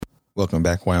Welcome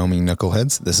back, Wyoming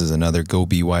Knuckleheads. This is another Go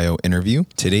BYO interview.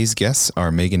 Today's guests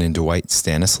are Megan and Dwight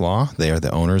Stanislaw. They are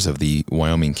the owners of the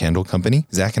Wyoming Candle Company.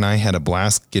 Zach and I had a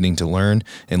blast getting to learn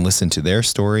and listen to their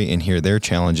story and hear their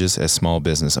challenges as small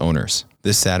business owners.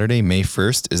 This Saturday, May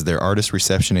 1st, is their artist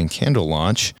reception and candle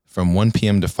launch from 1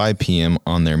 p.m. to 5 p.m.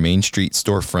 on their Main Street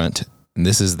storefront. And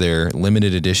this is their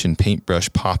limited edition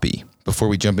paintbrush poppy. Before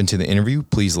we jump into the interview,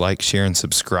 please like, share, and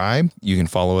subscribe. You can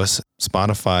follow us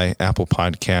Spotify, Apple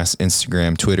Podcasts,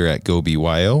 Instagram, Twitter at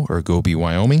GoBYO or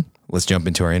GoBWyoming. Let's jump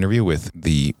into our interview with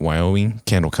the Wyoming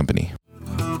Candle Company.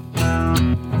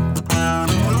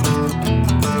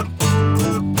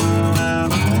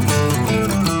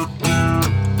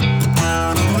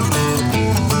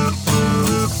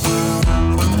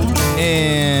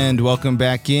 And welcome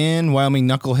back in, Wyoming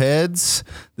Knuckleheads.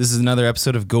 This is another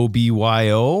episode of Go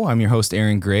BYO. I'm your host,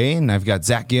 Aaron Gray, and I've got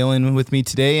Zach Galen with me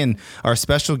today. And our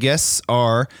special guests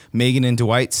are Megan and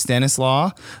Dwight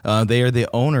Stanislaw. They are the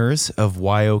owners of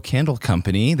YO Candle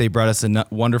Company. They brought us a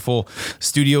wonderful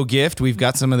studio gift. We've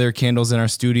got some of their candles in our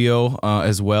studio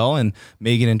as well. And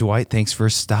Megan and Dwight, thanks for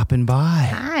stopping by.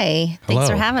 Hi. Thanks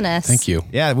for having us. Thank you.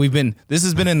 Yeah, this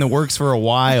has been in the works for a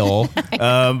while,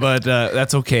 but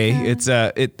that's okay. It's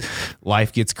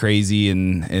life gets crazy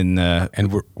and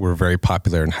we're very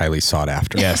popular and highly sought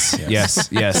after.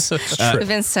 Yes. We've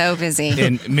been so busy.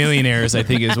 And millionaires, I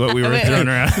think, is what we were throwing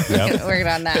around. Working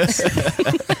on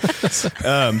that.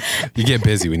 You get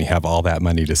busy when you have all that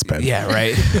money to spend. Yeah,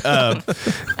 right.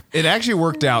 It actually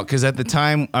worked out because at the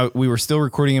time we were still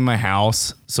recording in my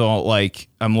house. So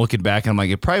I'm looking back and I'm like,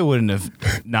 it probably wouldn't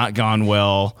have not gone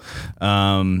well.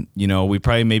 We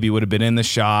probably maybe would have been in the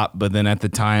shop, but then at the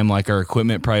time, our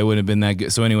equipment probably wouldn't have been that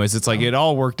good. So anyways, it's it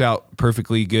all worked out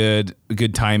perfectly good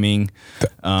timing.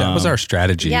 That was our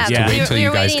strategy. Yeah, to wait till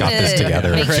you guys got this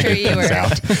together. Make sure you were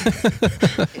That's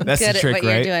good the trick, at what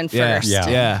right? you're doing Yeah. first.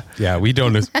 Yeah. We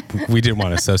didn't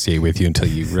want to associate with you until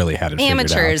you really had it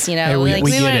Amateurs, figured out. we get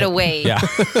wanted it. to wait. Yeah.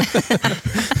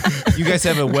 You guys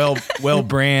have a well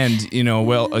brand,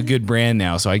 a good brand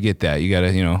now. So I get that. You got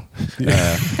to,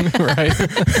 Right.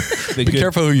 Be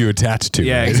Careful who you attach to.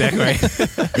 Yeah, right? exactly right.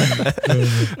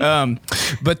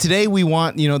 But today we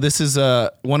want, this is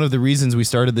one of the reasons we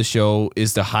started the show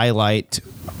is to highlight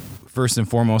first and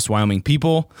foremost Wyoming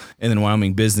people and then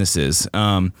Wyoming businesses.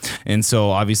 And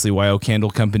so obviously YO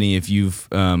Candle Company, if you're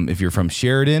from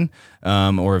Sheridan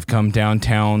or have come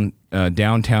downtown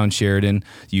Sheridan,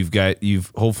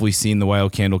 you've hopefully seen the YO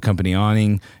Candle Company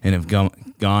awning and have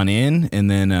gone in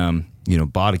and then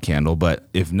bought a candle. But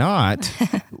if not,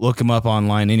 look them up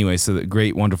online anyway. So that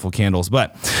great, wonderful candles.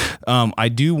 But I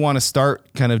do want to start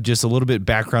kind of just a little bit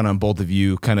background on both of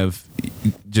you, kind of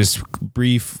just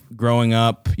brief growing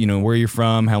up, where you're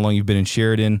from, how long you've been in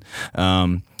Sheridan,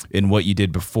 and what you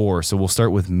did before. So we'll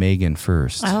start with Megan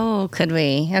first. Oh, could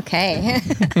we? Okay.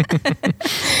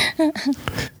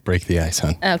 Break the ice,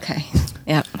 hon. Okay.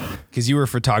 Yep. Because you were a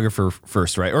photographer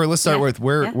first, right? Or let's start with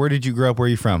where did you grow up? Where are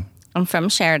you from? I'm from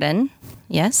Sheridan.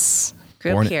 Yes.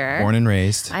 Grew up here. Born and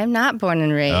raised. I'm not born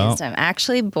and raised. Oh. I'm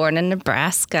actually born in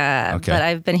Nebraska. Okay. But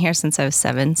I've been here since I was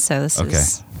 7. So this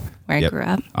is where I grew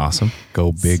up. Awesome.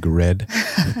 Go Big Red.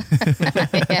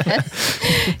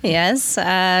 Yes.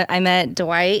 I met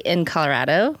Dwight in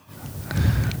Colorado.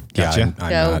 Gotcha. Yeah, I'm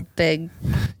Go not. Big.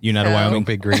 You're not a Go Wyoming?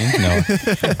 Big Green? No.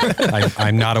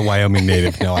 I'm not a Wyoming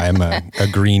native. No, I am a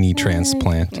greenie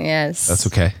transplant. Yes. That's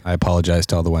okay. I apologize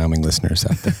to all the Wyoming listeners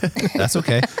out there. That's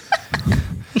okay.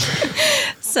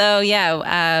 So,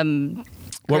 grew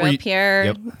were you- up here.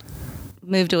 Yep.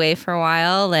 Moved away for a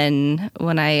while, and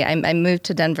when I moved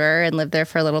to Denver and lived there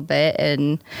for a little bit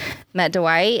and met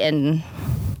Dwight, and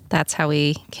that's how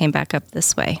we came back up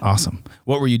this way. Awesome.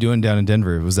 What were you doing down in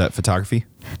Denver? Was that photography?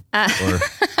 Or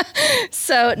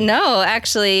So no,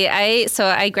 actually,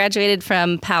 I graduated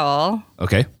from Powell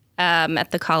okay.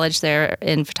 at the college there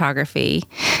in photography.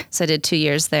 So I did 2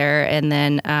 years there, and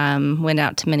then went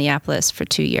out to Minneapolis for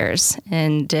 2 years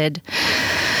and did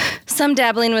some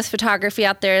dabbling with photography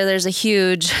out there. There's a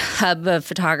huge hub of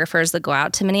photographers that go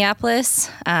out to Minneapolis.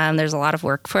 There's a lot of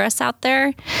work for us out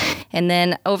there. And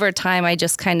then over time, I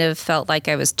just kind of felt like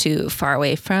I was too far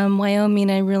away from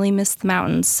Wyoming. I really missed the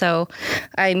mountains. So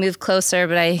I moved closer,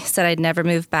 but I said I'd never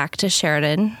move back to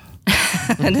Sheridan.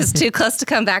 And it's too close to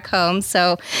come back home.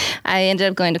 So I ended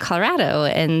up going to Colorado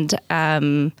and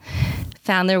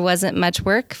found there wasn't much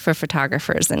work for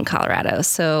photographers in Colorado.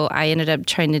 So I ended up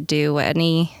trying to do what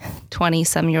any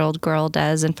 20-some-year-old girl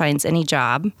does and finds any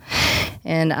job.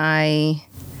 And I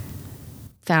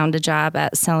found a job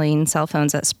at selling cell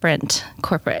phones at Sprint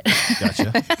corporate.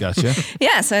 Gotcha.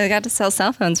 Yeah, so I got to sell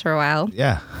cell phones for a while.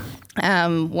 Yeah.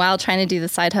 while trying to do the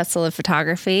side hustle of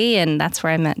photography. And that's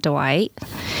where I met Dwight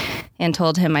and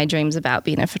told him my dreams about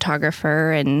being a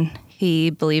photographer. And he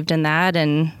believed in that.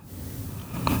 And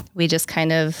we just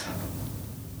kind of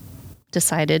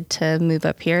decided to move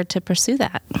up here to pursue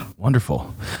that.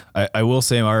 Wonderful. I will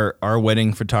say our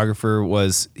wedding photographer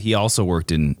he also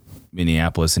worked in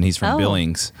Minneapolis, and he's from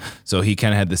Billings. So he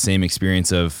kind of had the same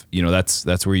experience of,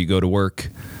 that's where you go to work.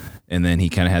 And then he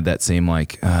kind of had that same I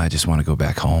just want to go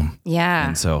back home. Yeah.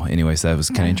 And so anyways, that was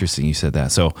kind of interesting you said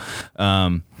that. So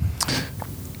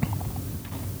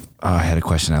I had a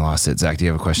question. I lost it. Zach, do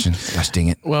you have a question? Gosh, dang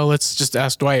it. Well, let's just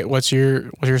ask Dwight. What's your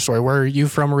story? Where are you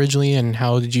from originally, and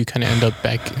how did you kind of end up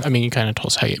back? I mean, you kind of told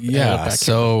us how you ended up back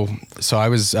here. So I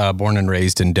was born and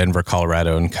raised in Denver,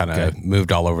 Colorado, and kind of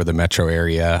moved all over the metro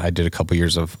area. I did a couple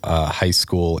years of high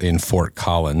school in Fort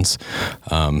Collins,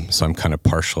 so I'm kind of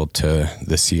partial to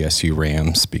the CSU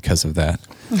Rams because of that.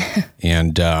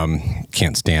 And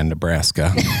can't stand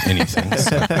Nebraska anything.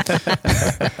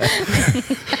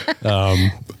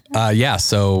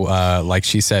 So like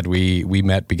she said, we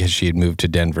met because she had moved to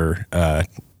Denver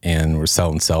and we're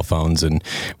selling cell phones, and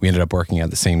we ended up working at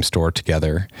the same store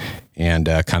together, and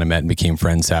kind of met and became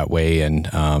friends that way. And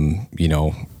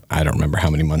I don't remember how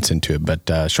many months into it,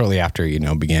 but shortly after,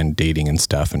 began dating and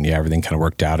stuff, and everything kind of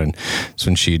worked out. And so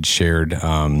when she had shared,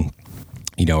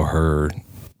 her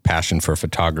passion for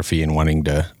photography and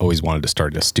always wanted to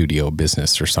start a studio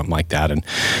business or something like that. And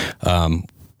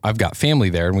I've got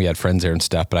family there and we had friends there and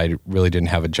stuff, but I really didn't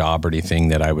have a job or anything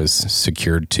that I was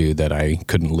secured to that I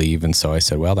couldn't leave. And so I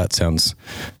said, well, that sounds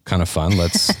kind of fun.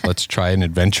 Let's try an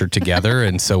adventure together.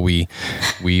 And so we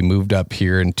moved up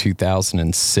here in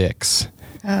 2006.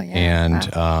 Oh, yeah.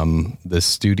 And the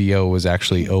studio was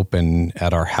actually open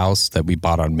at our house that we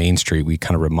bought on Main Street. We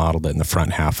kind of remodeled it, and the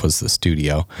front half was the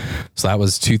studio. So that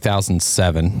was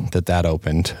 2007 that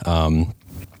opened. And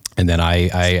then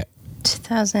I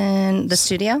 2000, the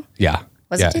studio? Yeah.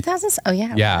 Was it 2000? Oh,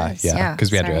 yeah. Yeah.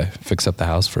 Because we had to fix up the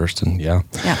house first. And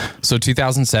So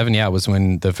 2007, was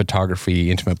when the Photography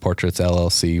Intimate Portraits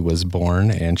LLC was born,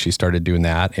 and she started doing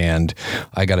that. And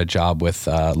I got a job with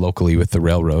locally with the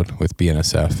railroad with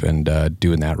BNSF and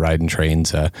doing that, riding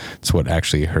trains. It's what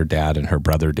actually her dad and her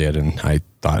brother did. And I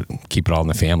thought keep it all in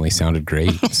the family sounded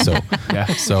great. So,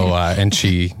 and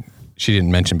she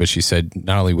didn't mention, but she said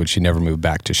not only would she never move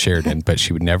back to Sheridan, but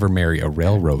she would never marry a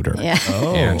railroader. Yeah.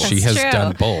 And she has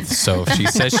done both. So if she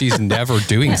says she's never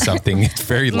doing something, it's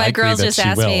very likely that she will. My girls just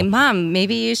asked me, Mom,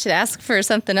 maybe you should ask for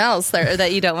something else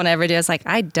that you don't want to ever do. I was like,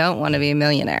 I don't want to be a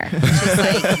millionaire. She's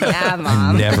like, yeah, Mom.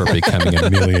 I'm never becoming a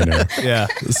millionaire. Yeah.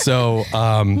 So,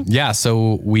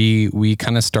 so we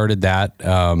kind of started that.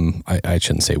 I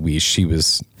shouldn't say we, she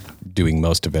was doing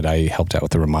most of it. I helped out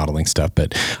with the remodeling stuff,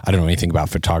 but I don't know anything about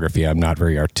photography. I'm not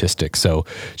very artistic. So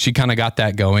she kind of got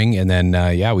that going. And then,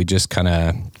 we just kind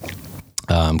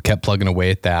of kept plugging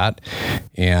away at that.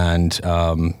 And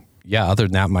other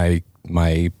than that, my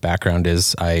background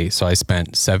is I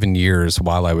spent 7 years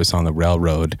while I was on the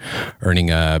railroad earning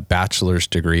a bachelor's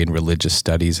degree in religious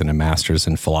studies and a master's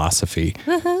in philosophy.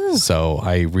 Woohoo. So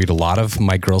I read a lot of,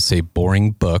 my girls say,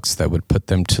 boring books that would put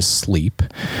them to sleep.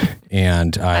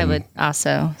 And I would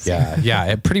also.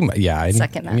 Pretty much. Yeah.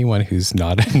 Anyone who's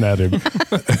not in that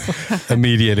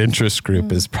immediate interest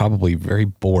group is probably very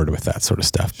bored with that sort of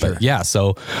stuff. Sure. But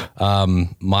so I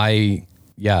mean,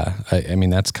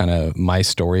 that's kind of my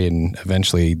story. And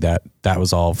eventually that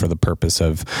was all for the purpose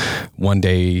of one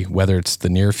day, whether it's the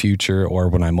near future or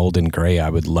when I'm old and gray, I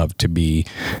would love to be,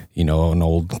 an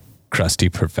old crusty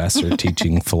professor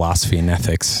teaching philosophy and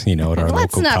ethics, at our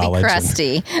local college. Let's not be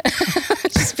crusty.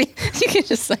 You can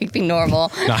just be normal.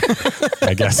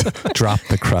 I guess drop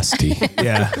the crusty.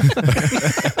 Yeah.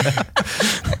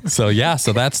 So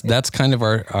that's kind of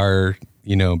our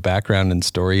background and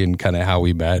story and kind of how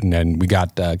we met. And then we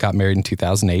got married in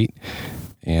 2008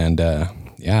 and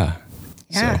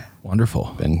so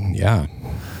wonderful. And yeah.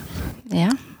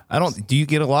 Do you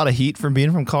get a lot of heat from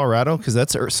being from Colorado? Because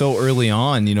that's so early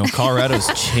on, Colorado's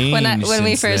changed. when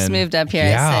we first moved up here,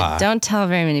 I said, don't tell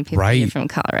very many people you're from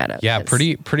Colorado. Yeah,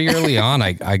 pretty early on,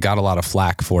 I got a lot of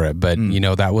flack for it. But,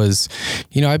 that was,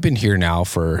 I've been here now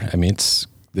for,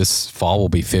 this fall will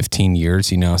be 15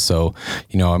 years, so,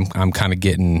 I'm kind of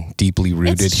getting deeply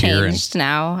rooted it's here. It's changed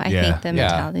now. I think the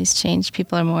mentality's changed.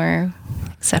 People are more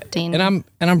accepting. And I'm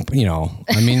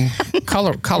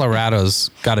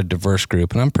Colorado's got a diverse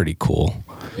group and I'm pretty cool.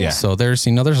 Yeah. So there's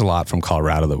a lot from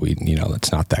Colorado that we,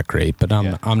 that's not that great, but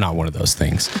I'm not one of those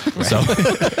things.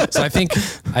 Right. So I think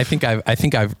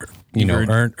I've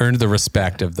earned the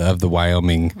respect of the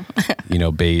Wyoming,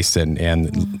 base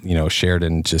and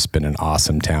Sheridan just been an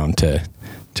awesome town to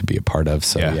to be a part of.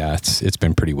 So Yeah. it's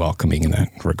been pretty welcoming in that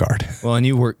regard. Well, and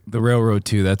you work the railroad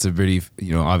too. That's a pretty,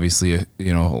 obviously,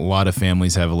 a lot of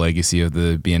families have a legacy of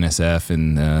the BNSF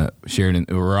and Sheridan.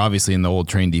 We're obviously in the old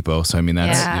train depot. So, I mean,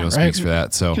 that's, Yeah. speaks for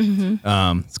that. So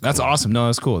that's awesome. No,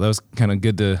 that's cool. That was kind of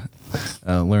good to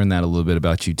learn that a little bit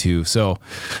about you too. So,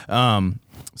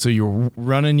 so you're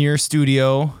running your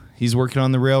studio. He's working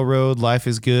on the railroad. Life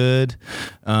is good.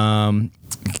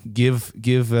 Give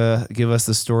us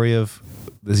the story of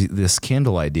this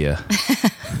candle idea.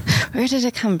 Where did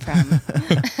it come from?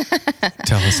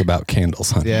 Tell us about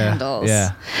candles, honey. Candles.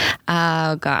 Yeah.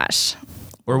 Oh gosh.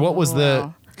 Or what was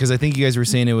Wow. because I think you guys were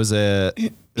saying it was a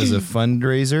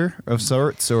fundraiser of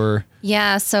sorts, or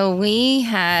Yeah, so we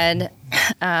had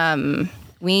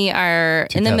we are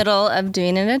in the middle of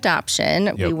doing an adoption.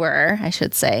 Yep. We were, I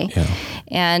should say. Yeah.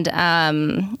 And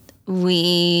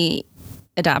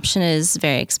adoption is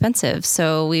very expensive.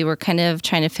 So we were kind of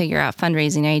trying to figure out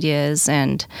fundraising ideas.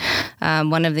 And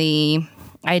one of the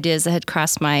ideas that had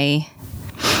crossed my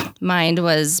mind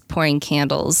was pouring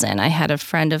candles. And I had a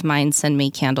friend of mine send me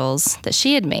candles that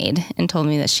she had made and told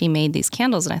me that she made these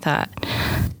candles. And I thought,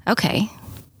 okay,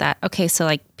 so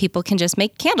like people can just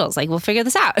make candles, like we'll figure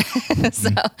this out.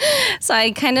 so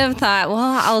I kind of thought, well,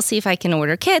 I'll see if I can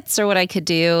order kits or what I could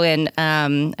do. And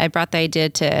I brought the idea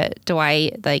to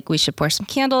Dwight, like we should pour some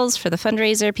candles for the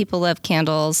fundraiser. People love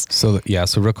candles. So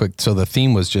real quick, so the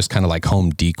theme was just kind of like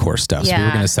home decor stuff. So we were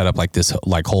Yeah. going to set up like this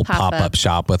like whole pop-up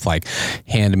shop with like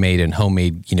handmade and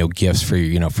homemade, gifts for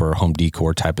for home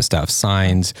decor type of stuff,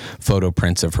 signs, photo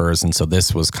prints of hers. And so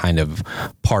this was kind of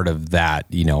part of that,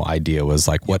 idea was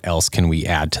like, what else can we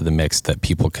add to the mix that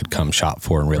people could come shop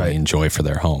for and really enjoy for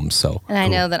their homes? So And I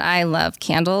know that I love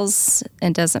candles.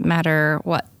 It doesn't matter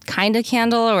what kind of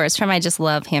candle or it's from. I just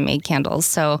love handmade candles.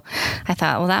 So I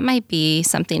thought, well, that might be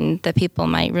something that people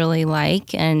might really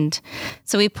like. And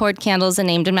so we poured candles and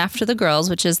named them after the girls,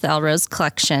 which is the Elrose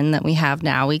Collection that we have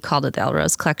now. We called it the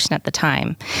Elrose Collection at the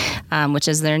time, which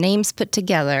is their names put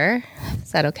together.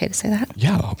 Is that okay to say that?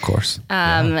 yeah, of course.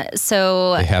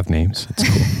 So They have names. It's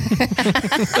cool.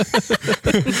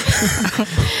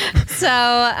 So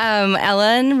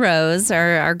Ella and Rose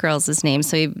are our girls' names.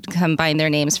 So we combined their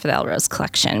names for the Elrose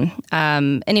Collection.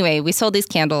 Anyway, we sold these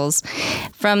candles.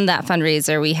 From that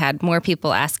fundraiser, we had more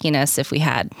people asking us if we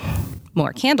had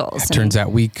more candles. It turns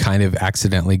out we kind of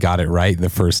accidentally got it right the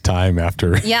first time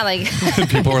after Yeah, like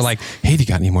people were like, hey, do you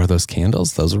got any more of those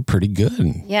candles? Those were pretty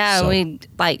good. yeah, So-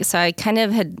 so I kind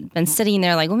of had been sitting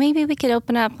there like, well, maybe we could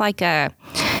open up like a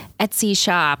Etsy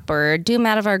shop or do them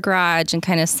out of our garage and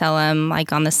kind of sell them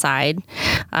like on the side.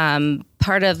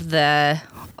 Part of the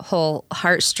whole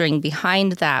heartstring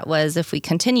behind that was if we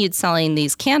continued selling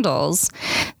these candles,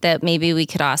 that maybe we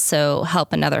could also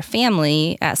help another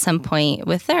family at some point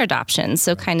with their adoption.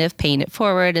 So kind of paying it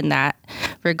forward in that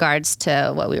regards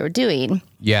to what we were doing.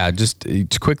 Yeah, just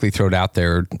to quickly throw it out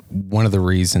there, one of the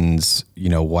reasons,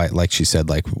 why, like she said,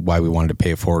 like why we wanted to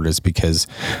pay it forward is because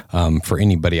for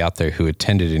anybody out there who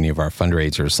attended any of our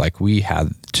fundraisers, like we had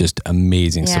just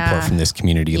amazing support from this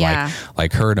community. Yeah.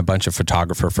 Like her and a bunch of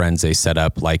photographer friends, they set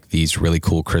up like these really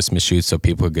cool Christmas shoots so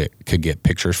people could get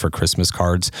pictures for Christmas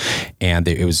cards. And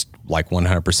it was like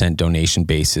 100% donation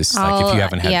basis. Like if you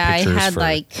haven't had pictures I had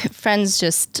like friends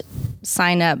just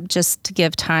sign up just to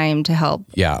give time to help.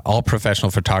 Yeah, all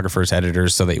professional photographers,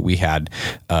 editors, so that we had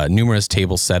numerous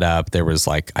tables set up. There was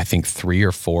like, I think 3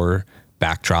 or 4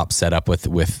 backdrops set up with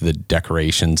the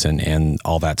decorations and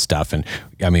all that stuff. And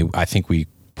I mean, I think we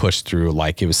pushed through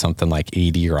like it was something like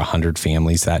 80 or 100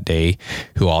 families that day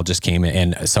who all just came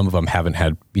in, and some of them haven't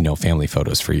had family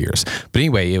photos for years. But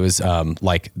anyway, it was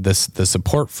like the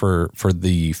support for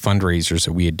the fundraisers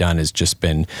that we had done has just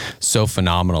been so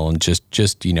phenomenal, and just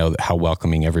how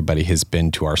welcoming everybody has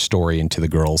been to our story and to the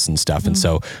girls and stuff. And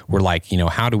so we're like,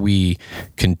 how do we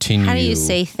continue? How do you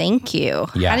say thank you?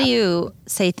 Yeah. How do you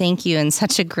say thank you in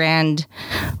such a grand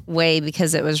way?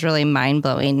 Because it was really mind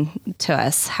blowing to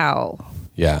us how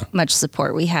much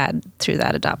support we had through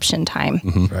that adoption time.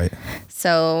 Mm-hmm. right?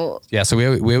 So So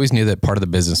we always knew that part of the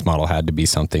business model had to be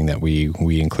something that we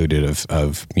included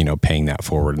of paying that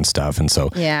forward and stuff. And so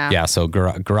so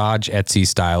garage Etsy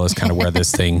style is kind of where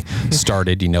this thing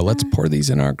started. Let's pour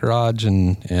these in our garage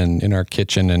and in our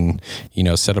kitchen and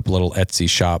set up a little Etsy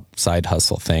shop side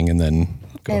hustle thing, and then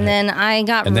then I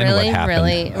got And then what really, happened,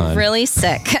 really, hon? really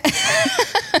sick.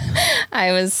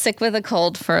 I was sick with a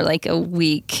cold for like a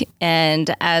week.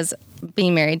 And as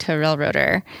being married to a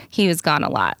railroader, he was gone a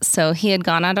lot. So he had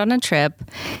gone out on a trip,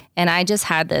 and I just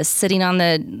had this sitting on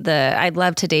I'd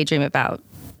love to daydream about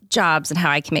jobs and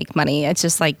how I can make money. It's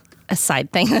just like a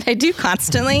side thing that I do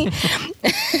constantly.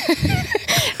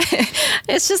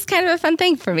 it's just kind of a fun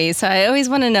thing for me. So I always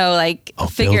want to know, like, I'll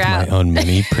figure build out my own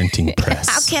money printing press.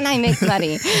 how can I make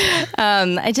money.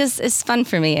 It's fun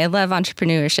for me. I love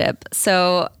entrepreneurship.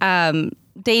 So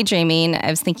daydreaming, I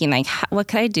was thinking, like, what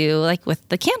could I do, like, with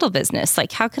the candle business?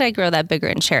 Like, how could I grow that bigger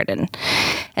in Sheridan?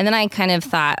 And then I kind of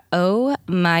thought, oh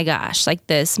my gosh, like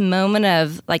this moment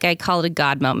of, like, I call it a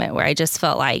God moment, where I just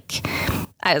felt like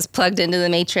I was plugged into the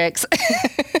Matrix.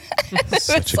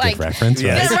 Such a like, good reference.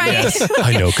 Yes. Right?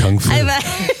 Right. I know Kung Fu. I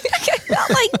felt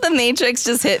like the Matrix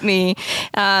just hit me.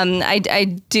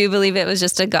 I do believe it was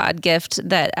just a God gift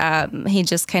that he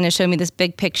just kind of showed me this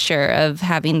big picture of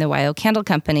having the YO Candle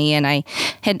Company. And I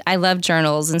love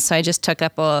journals. And so I just took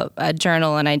up a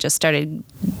journal and I just started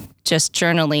just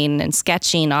journaling and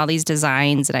sketching all these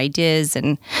designs and ideas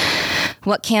and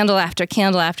what candle after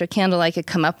candle after candle I could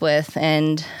come up with.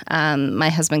 And my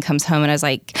husband comes home and I was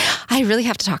like, I really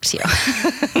have to talk to you.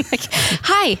 Like,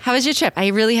 hi, how was your trip? I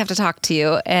really have to talk to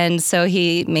you. And so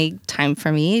he made time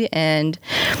for me and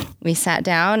we sat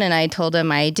down and I told him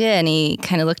my idea and he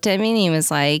kind of looked at me and he was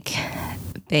like,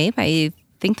 babe, I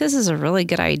think this is a really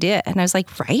good idea. And I was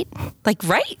like, right? Like,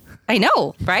 right? I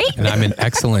know, right? And I'm an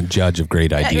excellent judge of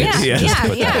great ideas. Yeah, Just yeah,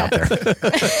 put yeah. that out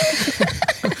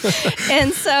there.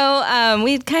 And so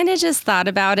we kind of just thought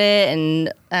about it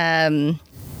and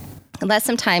let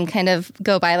some time kind of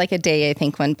go by, like a day, I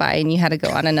think, went by, and you had to go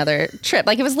on another trip.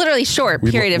 Like, it was literally short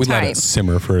period of we time. let it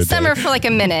simmer for a day. For like a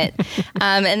minute.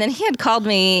 And then he had called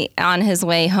me on his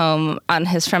way home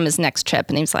from his next trip.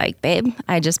 And he was like, babe,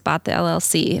 I just bought the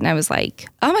LLC. And I was like,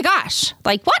 oh my gosh,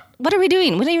 like what? What are we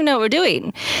doing? We don't even know what we're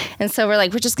doing. And so we're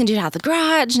like, we're just going to do it out of the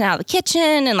garage and out of the kitchen.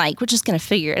 And like, we're just going to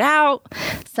figure it out,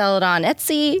 sell it on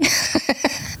Etsy.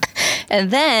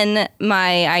 And then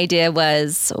my idea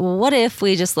was, what if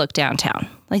we just look downtown?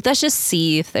 Like, let's just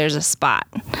see if there's a spot.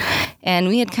 And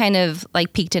we had kind of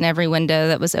like peeked in every window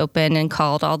that was open and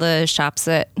called all the shops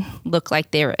that looked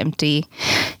like they were empty.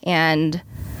 And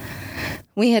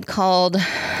we had called,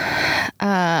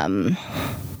 You're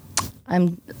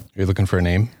looking for a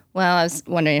name? well, I was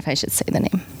wondering if I should say the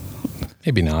name.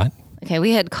 Maybe not. Okay,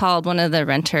 we had called one of the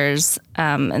renters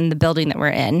in the building that we're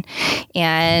in,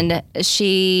 and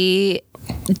she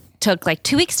took like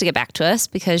 2 weeks to get back to us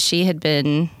because she had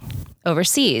been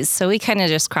overseas. So we kind of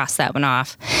just crossed that one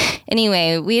off.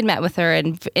 Anyway, we had met with her,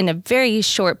 and in a very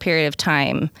short period of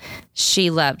time, she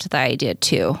loved the idea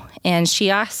too. And she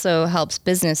also helps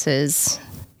businesses,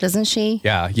 doesn't she?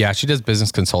 Yeah. She does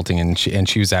business consulting, and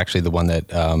she was actually the one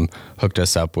that hooked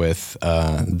us up with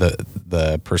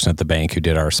the person at the bank who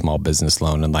did our small business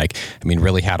loan, and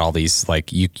really had all these,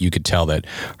 like, you could tell that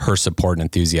her support and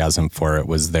enthusiasm for it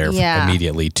was there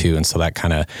immediately too, and so that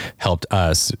kind of helped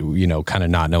us, kind of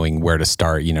not knowing where to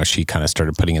start. She kind of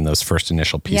started putting in those first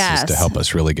initial pieces to help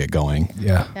us really get going.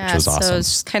 Which was awesome. So it's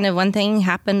just kind of one thing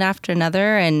happened after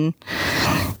another, and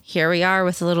here we are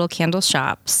with a little candle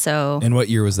shop. So. And what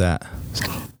year was that?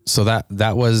 So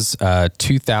that was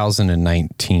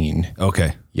 2019.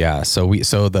 Okay. Yeah. So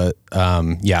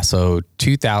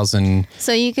 2000.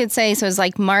 So you could say, so it was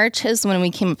like March is when we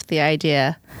came up with the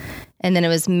idea, and then it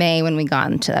was May when we got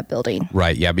into that building.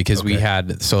 Right. Yeah. Because we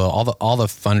had, so all the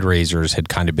fundraisers had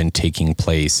kind of been taking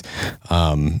place,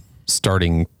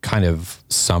 starting kind of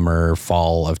summer,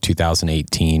 fall of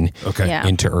 2018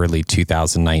 into early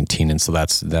 2019. And so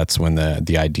that's when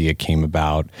the idea came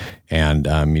about. And,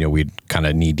 we'd kind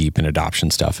of knee deep in adoption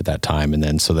stuff at that time. And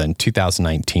then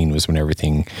 2019 was when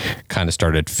everything kind of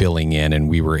started filling in, and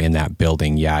we were in that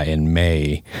building, in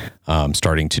May,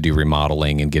 starting to do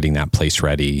remodeling and getting that place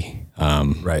ready,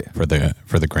 for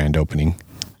the grand opening.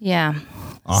 Yeah.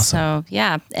 Awesome.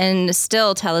 So, and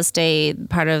still till this day,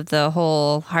 part of the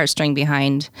whole heartstring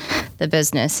behind the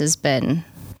business has been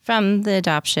from the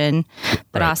adoption,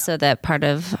 but also that part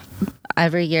of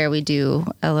every year we do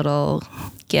a little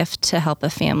gift to help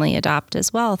a family adopt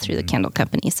as well through the candle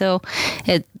company. So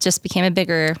it just became a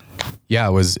bigger. Yeah,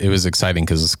 it was exciting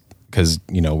because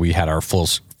we had our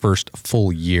first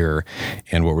full year,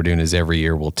 and what we're doing is every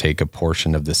year we'll take a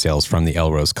portion of the sales from the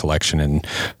Elrose collection, and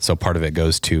so part of it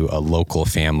goes to a local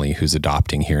family who's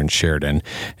adopting here in Sheridan,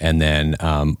 and then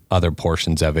other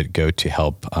portions of it go to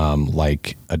help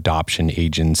like adoption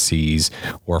agencies,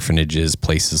 orphanages,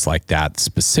 places like that,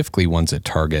 specifically ones that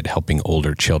target helping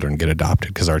older children get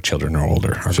adopted, because our children are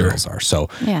older, our girls are. So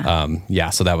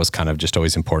so that was kind of just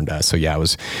always important to us. So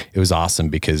it was awesome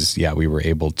because we were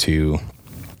able to,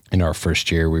 in our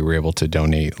first year, we were able to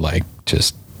donate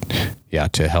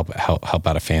to help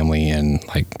out a family in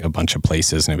like a bunch of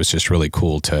places, and it was just really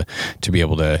cool to be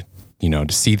able to to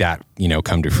see that,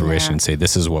 come to fruition and say,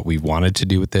 this is what we wanted to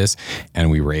do with this.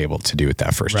 And we were able to do it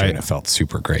that first year, and it felt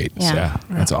super great. Yeah. So,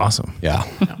 that's awesome. Yeah.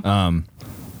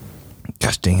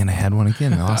 Gosh dang it, I had one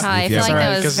again. Awesome. I feel like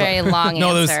that was a very long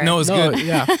answer. It was good.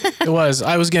 Yeah, it was.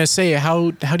 I was gonna say, how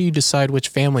do you decide which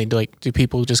family? Do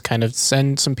people just kind of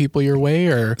send some people your way,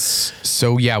 or?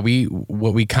 So yeah,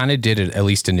 what we kind of did, at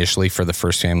least initially for the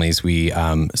first families,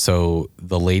 so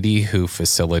the lady who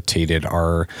facilitated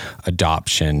our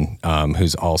adoption,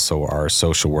 who's also our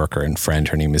social worker and friend,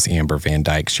 her name is Amber Van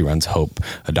Dyke. She runs Hope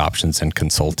Adoptions and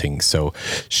Consulting. So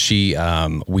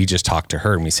we just talked to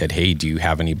her and we said, hey, do you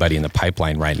have anybody in the pipeline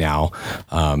right now,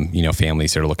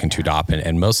 families that are looking to adopt?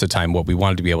 And most of the time, what we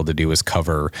wanted to be able to do is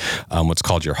cover what's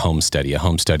called your home study. A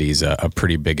home study is a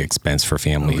pretty big expense for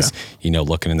families,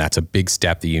 and that's a big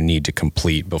step that you need to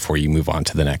complete before you move on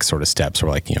to the next sort of steps. So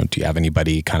we're like, do you have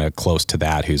anybody kind of close to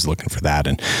that who's looking for that?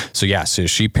 And so, so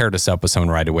she paired us up with someone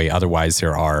right away. Otherwise,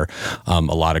 there are a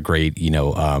lot of great,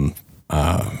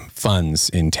 funds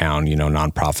in town,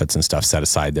 nonprofits and stuff set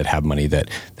aside that have money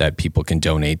that people can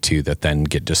donate to that then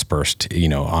get dispersed,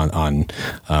 on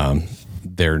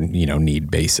their,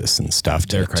 need basis and stuff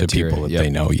to people that they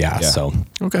know. Yeah. So,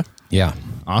 okay. Yeah.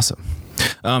 Awesome.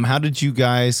 How did you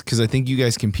guys, cause I think you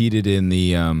guys competed in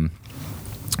the,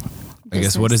 I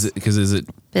guess, what is it? Cause is it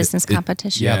business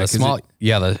competition?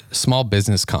 The small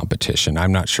business competition.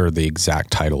 I'm not sure the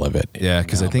exact title of it. Yeah.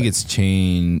 Cause I think it's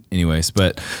changed anyways,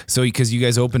 but so, cause you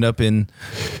guys opened up in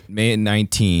May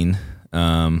 19,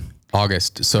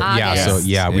 August. So August.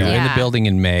 we were in the building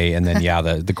in May, and then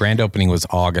the grand opening was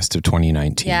August of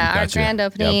 2019. Yeah, our grand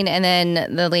opening, and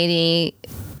then the lady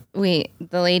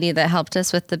that helped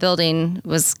us with the building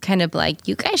was kind of like,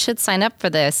 you guys should sign up for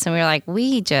this. And we were like,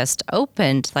 we just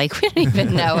opened. Like, we don't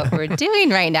even know what we're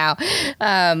doing right now.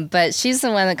 But she's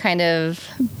the one that kind of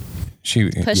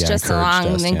pushed us along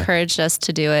and encouraged us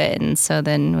to do it. And so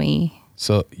then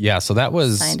so that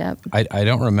was signed up. I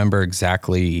don't remember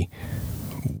exactly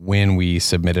when we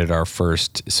submitted our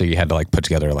first, so you had to put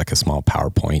together a small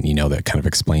PowerPoint, that kind of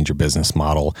explained your business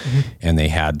model. Mm-hmm. And they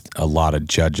had a lot of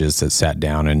judges that sat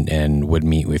down and would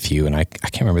meet with you. And I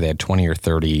can't remember, they had 20 or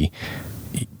 30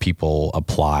 people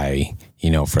apply,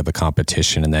 for the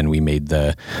competition. And then we made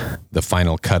the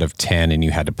final cut of 10, and you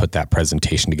had to put that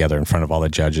presentation together in front of all the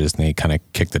judges, and they kind of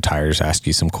kicked the tires, asked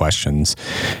you some questions.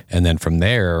 And then from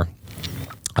there,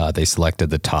 they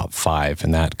selected the top 5,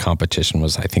 and that competition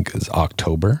was, I think it was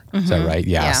October. Mm-hmm. Is that right?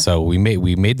 Yeah. So we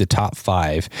made the top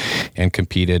 5 and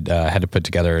competed, had to put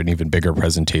together an even bigger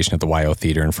presentation at the YO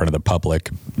Theater in front of the public.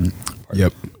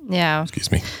 Yep. Yeah.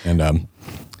 Excuse me. And,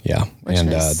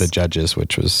 the judges,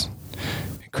 which was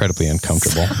incredibly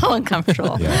uncomfortable. So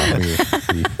uncomfortable. Yeah.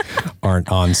 We aren't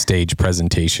on stage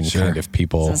presentation kind of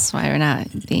people. That's why we're not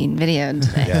being videoed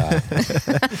today. Yeah.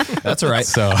 That's all right.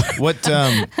 So what,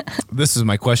 this is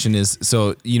my question is,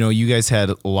 so, you guys had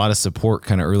a lot of support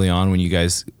kind of early on when you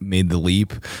guys made the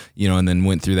leap, and then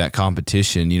went through that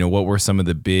competition. What were some of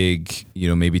the big,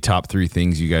 maybe top 3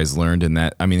 things you guys learned in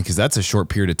that? I mean, because that's a short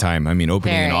period of time. I mean,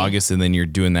 opening in August, and then you're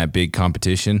doing that big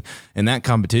competition, and that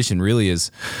competition really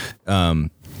is,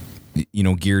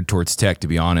 geared towards tech, to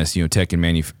be honest, tech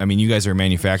and you guys are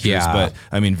manufacturers, but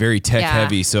very tech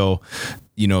heavy. So,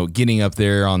 getting up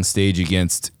there on stage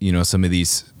against, some of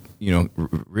these,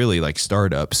 really like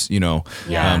startups,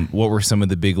 what were some of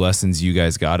the big lessons you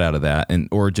guys got out of that,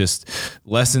 or just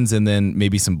lessons, and then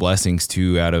maybe some blessings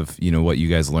too, out of, what you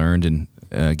guys learned, and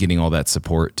getting all that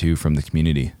support too from the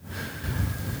community?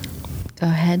 Go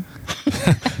ahead.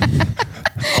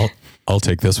 I'll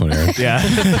take this one, Aaron. Yeah.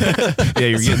 Yeah,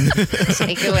 you're getting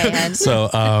Take it away, Ed. So,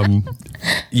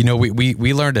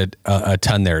 we learned a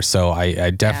ton there. So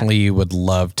I definitely would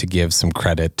love to give some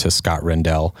credit to Scott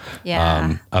Rendell.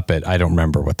 Yeah. Up at, I don't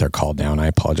remember what they're called now, and I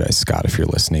apologize, Scott, if you're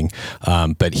listening.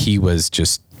 But he was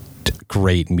just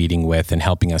great meeting with and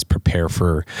helping us prepare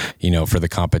for the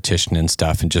competition and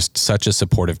stuff, and just such a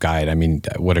supportive guide. I mean,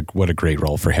 what a great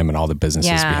role for him and all the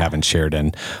businesses we haven't shared,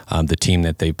 and the team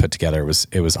that they put together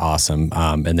it was awesome.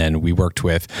 And then we worked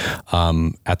with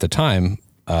at the time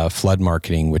Flood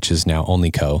Marketing, which is now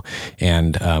OnlyCo,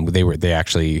 and they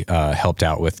actually helped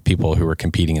out with people who were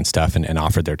competing and stuff, and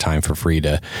offered their time for free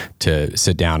to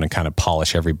sit down and kind of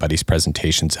polish everybody's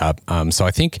presentations up. So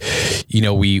I think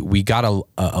we got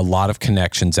a lot of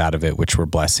connections out of it, which were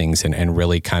blessings, and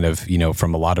really kind of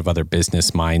from a lot of other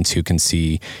business minds who can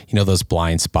see those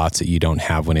blind spots that you don't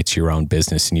have when it's your own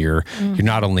business, and you're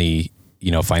not only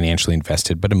financially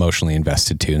invested, but emotionally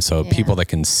invested too. And so people that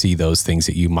can see those things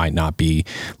that you might not be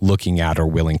looking at or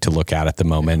willing to look at the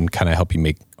moment, and kind of help you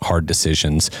make hard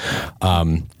decisions.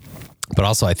 But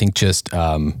also I think just,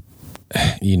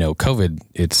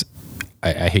 COVID,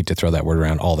 I hate to throw that word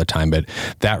around all the time, but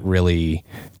that really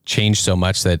changed so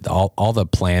much that all the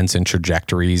plans and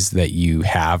trajectories that you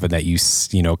have and that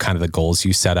kind of the goals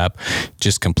you set up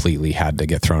just completely had to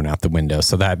get thrown out the window.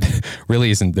 So that really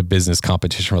isn't the business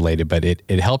competition related, but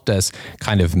it helped us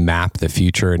kind of map the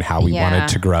future and how we wanted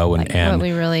to grow and what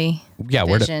we really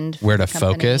where to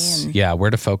focus.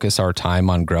 Where to focus our time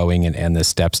on growing and the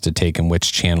steps to take and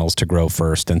which channels to grow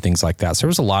first and things like that. So there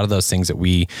was a lot of those things that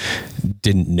we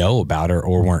didn't know about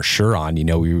or weren't sure on.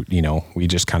 We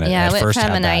just kind of at went first from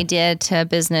had an idea to a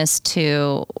business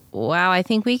to, wow, I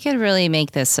think we could really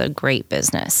make this a great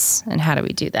business. And how do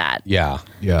we do that? Yeah.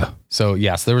 So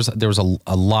yes, there was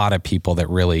a lot of people that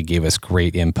really gave us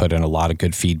great input and a lot of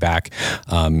good feedback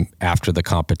after the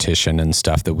competition and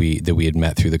stuff that we had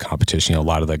met through the competition. A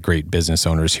lot of the great business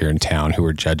owners here in town who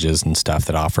were judges and stuff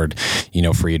that offered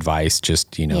free advice,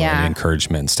 just and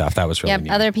encouragement and stuff. That was really neat.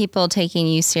 Other people taking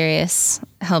you serious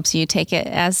helps you take it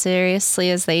as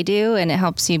seriously as they do, and it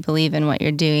helps you believe in what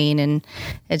you're doing, and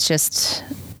it's just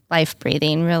life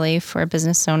breathing really for a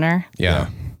business owner. Yeah,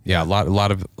 a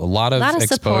lot of exposure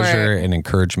support. And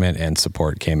encouragement and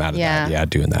support came out of that. Yeah,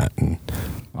 doing that. And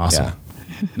awesome. Yeah.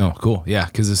 No, cool. Yeah,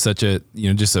 because it's such a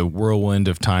just a whirlwind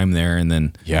of time there, and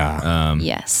then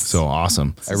yes, so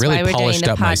awesome. I really polished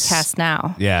up my podcast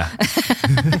now. Yeah,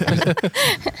 I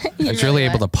was really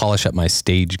able to polish up my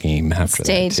stage game after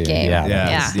stage that too. game.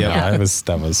 Yeah.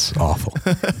 That was awful.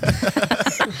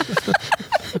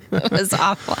 It was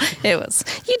awful.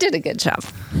 You did a good job.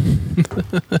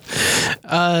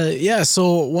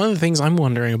 So one of the things I'm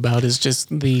wondering about is just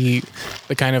the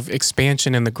kind of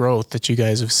expansion and the growth that you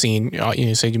guys have seen.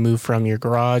 You said you moved from your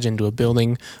garage into a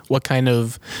building. What kind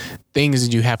of things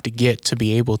did you have to get to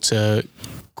be able to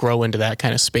grow into that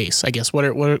kind of space? I guess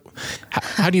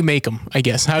how do you make them? I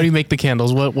guess how do you make the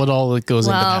candles? What all goes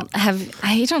into that?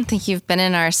 I don't think you've been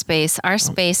in our space. Our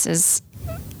space is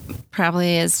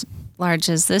probably as large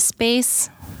as this space.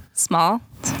 Small.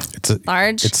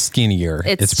 Large. It's skinnier.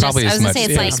 It's probably just, as much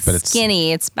it's space, but it's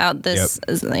skinny. It's about this. Yep.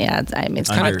 It's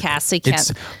podcast. So you can't.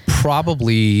 It's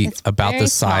probably about the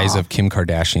size small. of Kim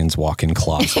Kardashian's walk-in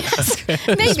closet.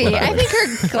 Maybe. I think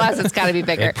her closet's got to be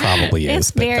bigger. It probably is.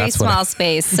 It's very small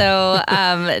space. So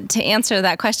to answer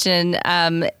that question,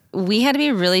 we had to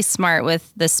be really smart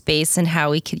with the space and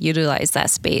how we could utilize that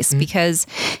space because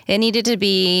it needed to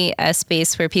be a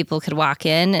space where people could walk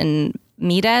in and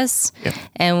meet us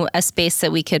and a space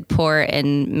that we could pour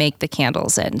and make the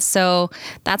candles in. So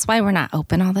that's why we're not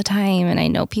open all the time. And I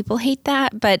know people hate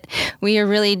that, but we are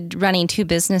really running two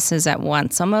businesses at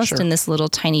once, almost in this little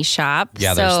tiny shop.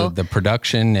 Yeah, so, there's the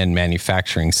production and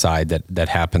manufacturing side that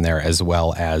happened there, as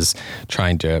well as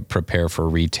trying to prepare for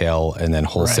retail and then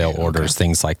wholesale orders,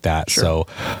 things like that. Sure. So,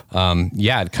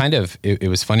 it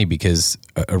was funny because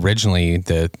originally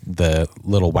the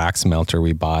little wax melter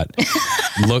we bought,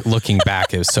 looking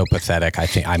back, it was so pathetic.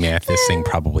 This thing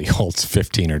probably holds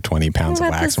 15 or 20 pounds of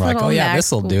wax. We're like,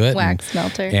 this will do it. Wax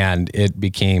melter. And it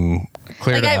became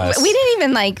clear to us. We didn't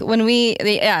even when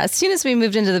as soon as we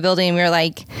moved into the building,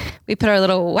 we put our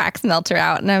little wax melter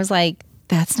out, and I was like,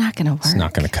 that's not going to work. It's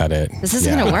not going to cut it. This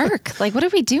isn't going to work. What are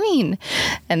we doing?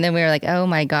 And then we were like, oh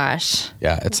my gosh.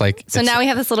 Yeah, it's like. So now we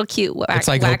have this little cute wax. It's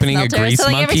like wax opening melter. a grease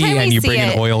monkey and you bring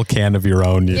an oil can of your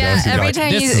own. Every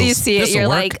time you see it, you're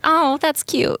like, oh, that's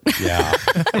cute.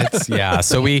 Yeah.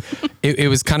 So it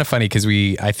was kind of funny because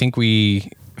I think we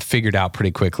figured out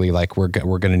pretty quickly we're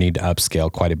going to need to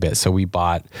upscale quite a bit. So we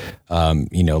bought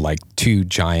 2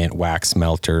 giant wax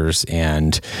melters,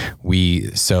 and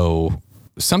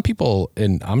some people,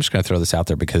 and I'm just going to throw this out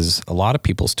there because a lot of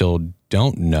people still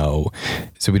don't know.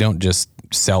 So we don't just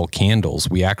sell candles,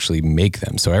 we actually make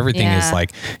them. So everything is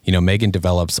Megan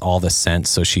develops all the scents.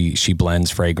 So she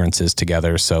blends fragrances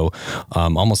together. So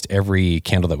almost every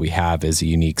candle that we have is a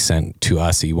unique scent to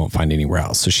us that you won't find anywhere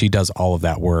else. So she does all of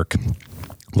that work.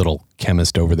 Little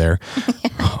chemist over there.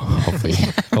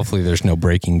 Hopefully there's no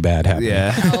Breaking Bad happening.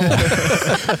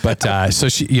 Yeah. But so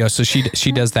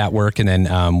she does that work, and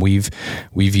then we've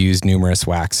used numerous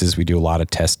waxes. We do a lot of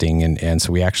testing, and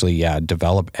so we actually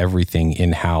develop everything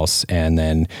in house, and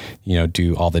then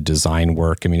do all the design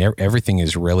work. I mean, everything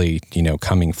is really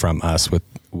coming from us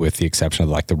with the exception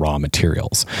of the raw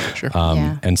materials. Sure.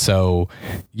 And so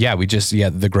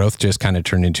the growth just kind of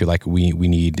turned into we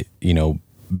need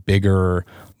bigger,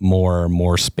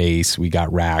 more space. We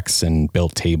got racks and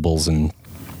built tables, and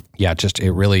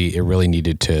it really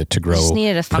needed to grow. Just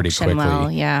needed to pretty function quickly.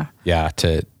 well. Yeah.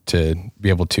 To be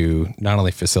able to not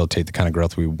only facilitate the kind of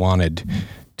growth we wanted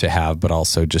to have, but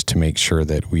also just to make sure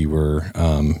that we were,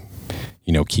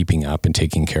 keeping up and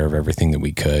taking care of everything that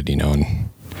we could, and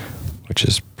which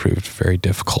has proved very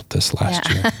difficult this last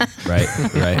year. Right.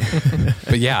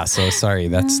 But yeah, so sorry,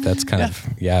 that's kind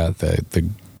of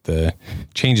the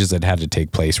changes that had to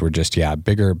take place were just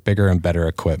bigger and better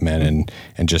equipment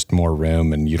and just more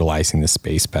room and utilizing the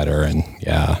space better and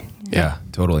Yeah,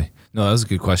 totally. No, that was a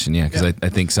good question. Yeah, because I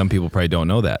think some people probably don't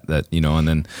know that and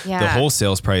then the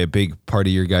wholesale is probably a big part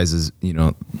of your guys'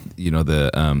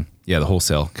 the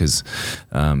wholesale, because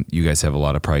you guys have a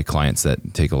lot of probably clients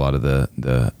that take a lot of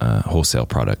the wholesale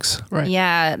products. Right.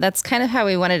 Yeah, that's kind of how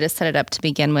we wanted to set it up to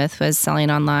begin with, was selling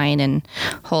online and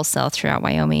wholesale throughout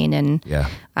Wyoming.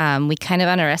 And we kind of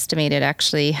underestimated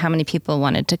actually how many people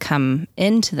wanted to come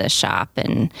into the shop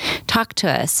and talk to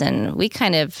us. And we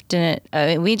kind of didn't,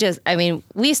 we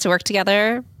used to work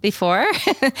together before.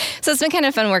 So it's been kind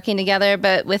of fun working together.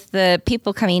 But with the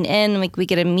people coming in, we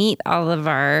get to meet all of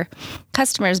our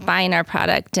customers buying our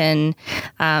product and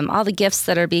all the gifts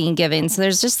that are being given. So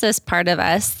there's just this part of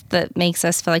us that makes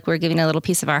us feel like we're giving a little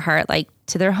piece of our heart, like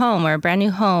to their home or a brand new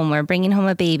home or bringing home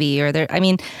a baby or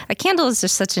a candle is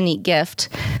just such a neat gift,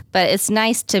 but it's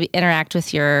nice to interact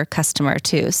with your customer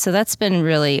too. So that's been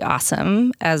really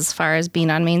awesome as far as being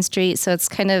on Main Street. So it's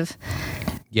kind of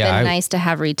been nice to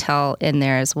have retail in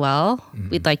there as well. Mm-hmm.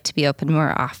 We'd like to be open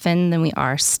more often than we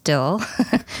are still.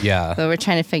 Yeah. But we're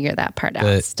trying to figure that part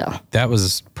out still. That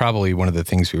was probably one of the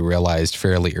things we realized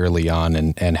fairly early on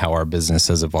and how our business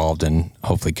has evolved and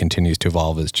hopefully continues to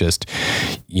evolve is just,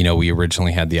 we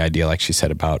originally had the idea, like she said,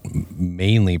 about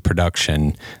mainly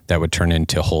production that would turn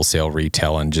into wholesale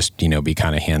retail and just, be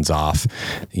kind of hands off,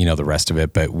 the rest of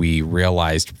it. But we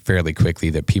realized fairly quickly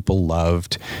that people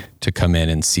loved to come in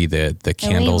and see the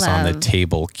candles on the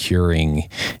table curing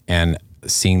and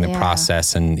seeing the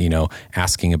process and,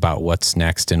 asking about what's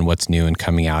next and what's new and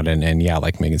coming out. And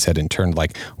like Megan said, in turn,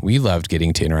 like we loved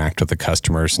getting to interact with the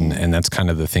customers. And that's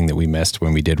kind of the thing that we missed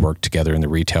when we did work together in the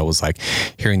retail was like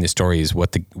hearing the stories,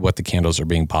 what the candles are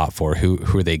being bought for, who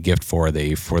are they gift for? Are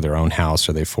they for their own house?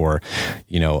 Are they for,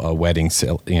 a wedding,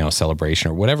 celebration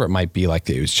or whatever it might be. Like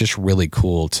it was just really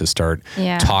cool to start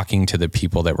talking to the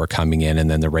people that were coming in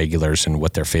and then the regulars and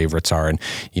what their favorites are. And,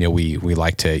 we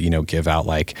like to, give out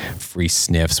like free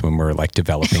sniffs when we're like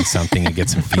developing something and get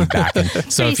some feedback. And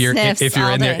so if you're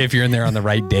in there on the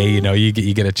right day, you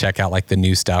get to check out like the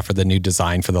new stuff or the new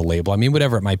design for the label. I mean,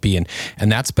 whatever it might be. And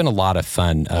that's been a lot of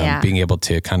fun, being able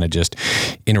to kind of just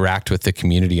interact with the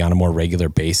community on a more regular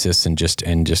basis and just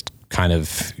kind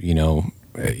of,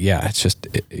 it's just,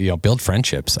 build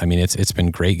friendships. I mean, it's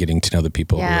been great getting to know the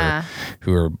people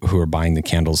who are buying the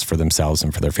candles for themselves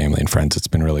and for their family and friends. It's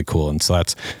been really cool. And so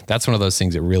that's one of those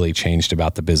things that really changed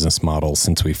about the business model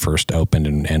since we first opened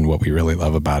and what we really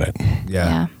love about it.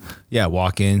 Yeah.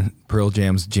 Walk in, Pearl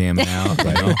Jam's jamming out.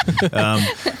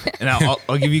 And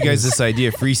I'll give you guys this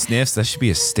idea. Free sniffs. That should be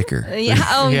a sticker.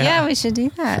 Yeah. We should do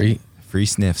that. Free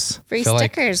sniffs. Free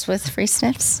stickers with free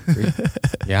sniffs.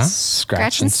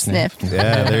 Scratch and sniff.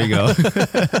 Yeah, there you go.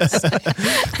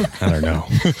 I don't know.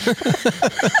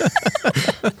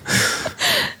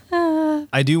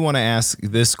 I do want to ask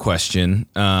this question,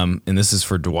 and this is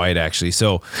for Dwight actually.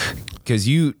 So, because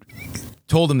you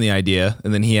told him the idea,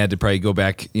 and then he had to probably go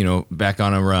back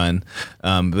on a run,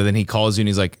 but then he calls you and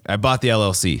he's like, "I bought the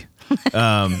LLC."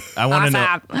 I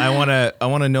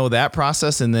want to know that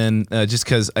process. And then just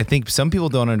because I think some people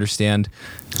don't understand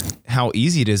how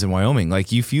easy it is in Wyoming.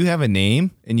 Like if you have a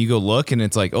name and you go look and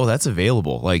it's like, oh, that's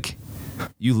available. Like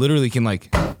you literally can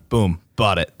like, boom,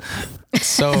 bought it.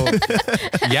 So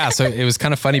it was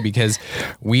kind of funny because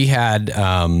we had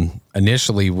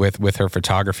initially with her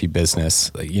photography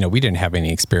business, we didn't have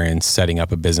any experience setting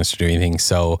up a business or doing anything.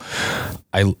 So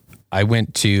I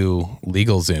went to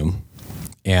LegalZoom.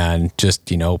 And just,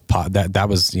 that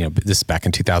was, this is back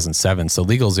in 2007. So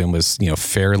LegalZoom was,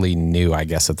 fairly new, I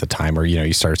guess, at the time, or,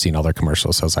 you started seeing all their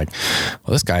commercials. So I was like,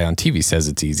 well, this guy on TV says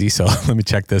it's easy. So let me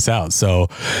check this out. So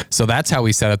that's how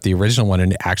we set up the original one.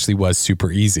 And it actually was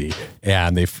super easy.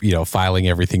 And they, filing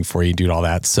everything for you, doing all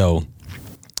that. So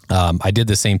I did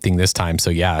the same thing this time.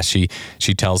 So she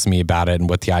tells me about it and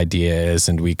what the idea is.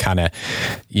 And we kind of,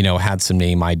 had some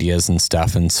name ideas and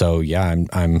stuff. And so,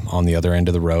 I'm on the other end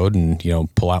of the road and,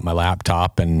 pull out my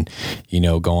laptop and,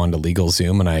 go on to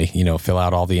LegalZoom and I, fill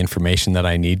out all the information that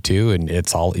I need to. And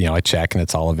it's all, I check and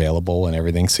it's all available and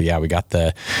everything. So we got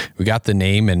the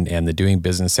name and the doing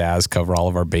business as, cover all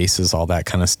of our bases, all that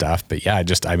kind of stuff. But I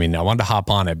wanted to hop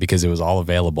on it because it was all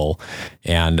available.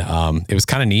 And it was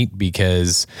kind of neat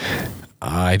because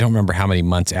I don't remember how many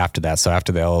months after that. So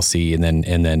after the LLC and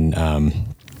then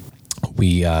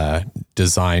we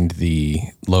designed the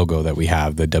logo that we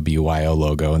have, the WYO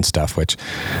logo and stuff, which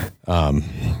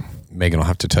Megan will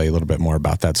have to tell you a little bit more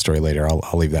about that story later. I'll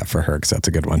leave that for her because that's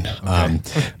a good one.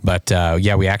 Okay.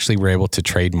 Yeah, we actually were able to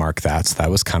trademark that. So that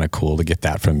was kind of cool to get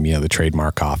that from, the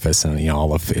trademark office and,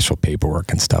 all official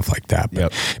paperwork and stuff like that.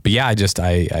 But yeah, I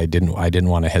didn't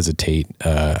want to hesitate.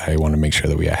 I want to make sure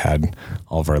that we had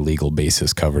all of our legal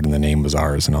bases covered and the name was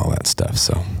ours and all that stuff.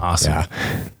 So awesome.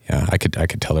 Yeah, I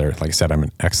could tell her, like I said, I'm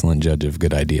an excellent judge of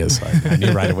good ideas. So I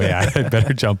knew right away I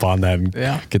better jump on that and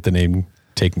get the name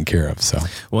taken care of. So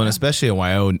well, and especially at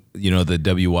YO, the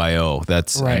WYO.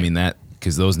 That's right. I mean that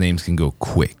because those names can go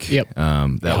quick. Yep.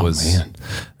 When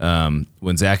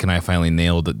Zach and I finally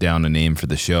nailed down a name for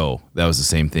the show. That was the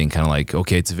same thing. Kind of like,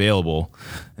 okay, it's available,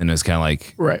 and it's kind of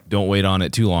like, don't wait on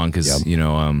it too long because you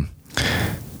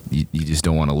just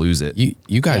don't want to lose it.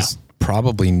 You guys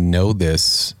probably know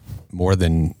this more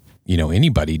than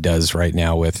anybody does right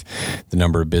now with the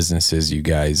number of businesses you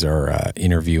guys are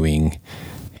interviewing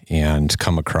and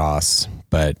come across,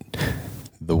 but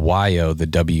the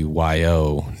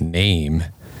WYO name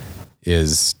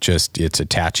is it's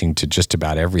attaching to just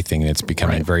about everything, and it's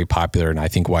becoming very popular. And I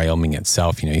think Wyoming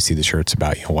itself, you see the shirts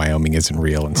about Wyoming isn't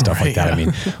real and stuff like that. Yeah. I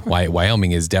mean,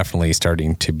 Wyoming is definitely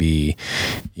starting to be,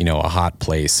 a hot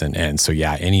place, and so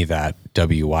any of that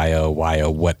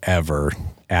WYO, whatever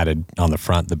added on the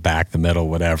front, the back, the middle,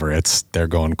 whatever, they're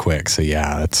going quick. So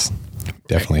it's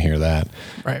definitely hear that.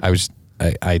 Right.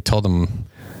 I told him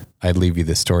I'd leave you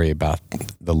the story about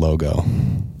the logo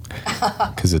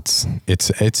because it's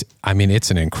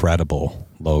an incredible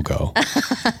logo.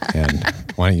 And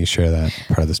why don't you share that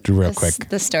part of this real quick?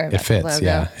 The story about it fits, the logo.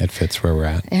 Yeah, it fits where we're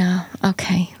at. Yeah.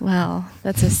 Okay. Well,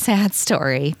 that's a sad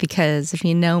story because if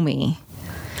you know me,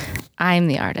 I'm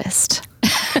the artist.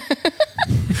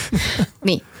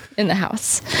 Me in the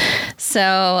house.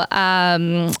 So,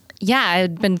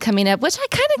 I'd been coming up, which I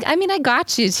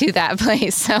got you to that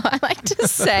place. So I like to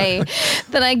say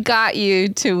that I got you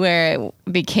to where it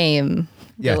became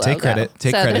the logo. Take credit.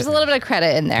 There's a little bit of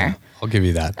credit in there. I'll give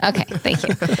you that. Okay, thank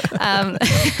you. I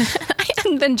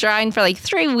hadn't been drawing for like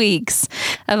 3 weeks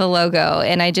of a logo,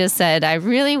 and I just said, I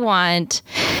really want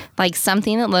like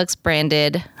something that looks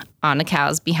branded on a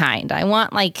cow's behind. I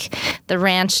want like the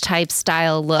ranch type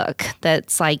style look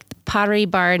that's like Pottery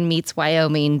Barn meets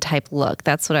Wyoming type look.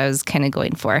 That's what I was kind of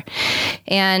going for.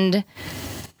 And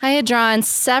I had drawn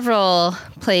several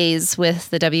plays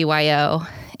with the WYO,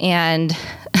 and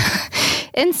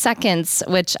in seconds,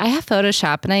 which I have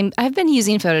Photoshop, and I've been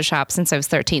using Photoshop since I was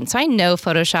 13. So I know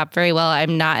Photoshop very well.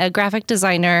 I'm not a graphic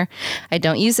designer. I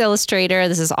don't use Illustrator.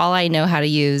 This is all I know how to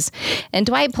use. And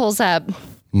Dwight pulls up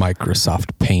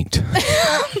Microsoft Paint.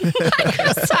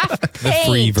 Microsoft Paint. The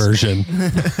free version.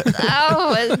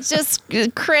 It's just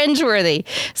cringeworthy.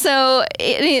 So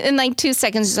in like 2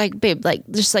 seconds, he's like, babe,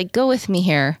 just go with me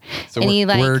here. So and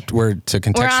we're to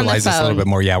contextualize this a little bit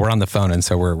more. Yeah, we're on the phone, and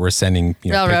so we're sending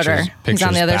pictures he's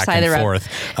on the other back side and of the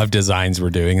forth of designs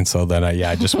we're doing. And so then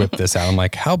I just whipped this out. I'm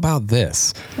like, how about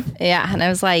this? Yeah, and I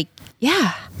was like,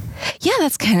 yeah,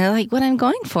 that's kind of like what I'm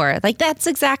going for. Like, that's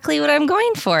exactly what I'm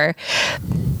going for.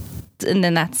 And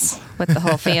then that's what the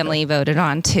whole family voted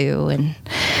on too. And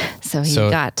so he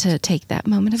got to take that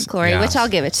moment of glory, which I'll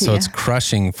give it to you. So it's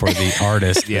crushing for the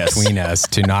artist between us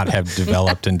to not have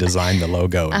developed and designed the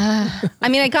logo.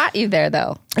 I got you there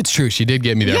though. It's true. She did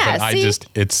get me there, but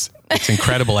it's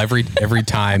incredible every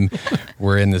time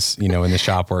we're in this, in the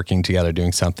shop working together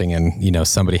doing something, and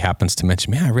somebody happens to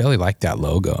mention, man, I really like that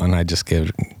logo, and I just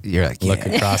look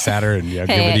across at her and give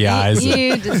her the eyes.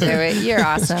 You deserve it. You're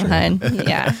awesome, hon.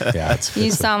 Yeah.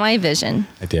 You saw my vision.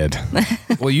 I did.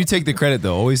 Well, you take the credit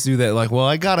though. Always do that. Like, well,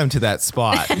 I got him to that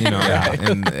spot.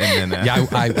 And then I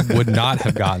would not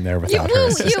have gotten there without her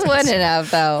assistance. You wouldn't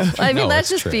have though. Let's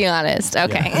just be honest.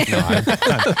 Okay. Yeah. I'm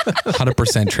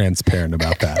 100% transparent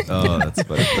about that. Oh, that's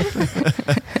funny.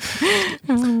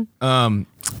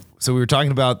 So we were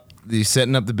talking about the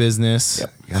setting up the business.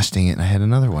 Yep. Gosh dang it. I had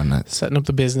another one. Setting up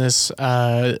the business.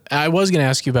 I was going to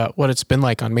ask you about what it's been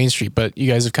like on Main Street, but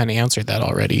you guys have kind of answered that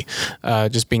already.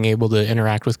 Just being able to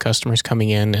interact with customers coming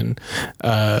in and,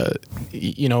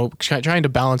 trying to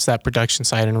balance that production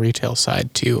side and retail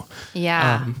side too.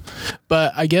 Yeah.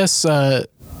 But I guess,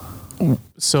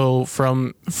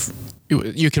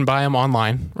 you can buy them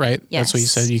online, right? Yes. That's what you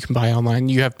said. You can buy online.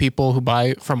 You have people who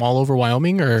buy from all over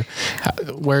Wyoming, or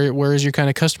where is your kind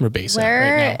of customer base at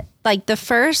right now? Like the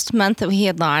first month that we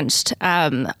had launched,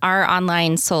 our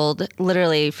online sold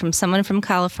literally from someone from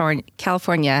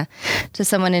California to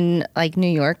someone in like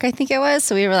New York, I think it was.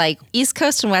 So we were like East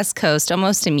Coast and West Coast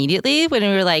almost immediately when we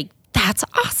were like, that's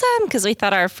awesome. Because we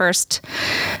thought our first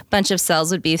bunch of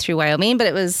sales would be through Wyoming, but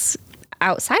it was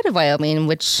outside of Wyoming,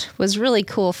 which was really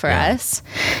cool for us.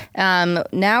 Now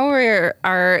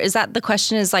is that the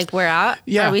question is like, where out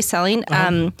are we selling?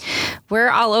 We're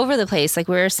all over the place. Like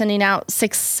we're sending out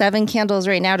 6-7 candles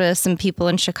right now to some people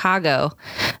in Chicago.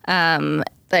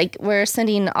 Like we're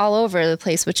sending all over the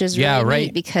place, which is really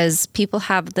neat because people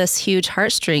have this huge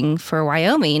heartstring for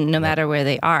Wyoming, no matter where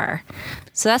they are.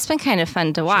 So that's been kind of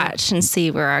fun to watch and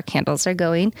see where our candles are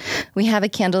going. We have a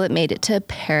candle that made it to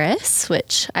Paris,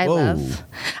 which I love.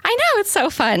 I know, it's so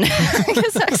fun.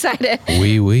 I'm so excited.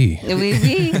 Oui.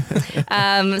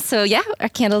 So yeah, our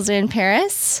candles are in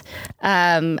Paris.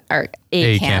 Our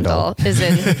a candle is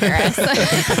in Paris.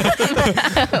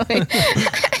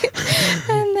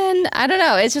 And then, I don't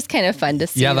know, it's just kind of fun to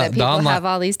see that people have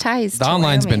all these ties The to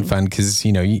online's Wyoming. been fun because,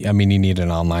 you need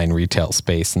an online retail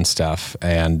space and stuff.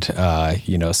 And,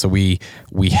 so we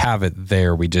have it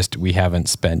there. We haven't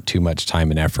spent too much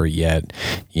time and effort yet,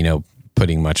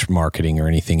 putting much marketing or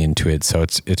anything into it. So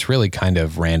it's really kind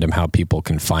of random how people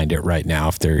can find it right now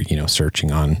if they're,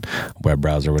 searching on web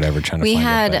browser or whatever, trying to find it. We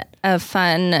had a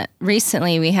fun,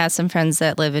 recently we had some friends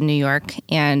that live in New York,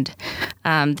 and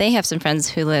they have some friends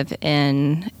who live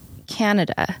in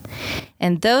Canada.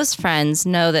 And those friends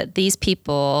know that these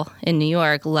people in New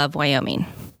York love Wyoming.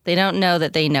 They don't know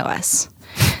that they know us.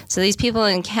 So these people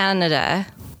in Canada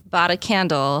bought a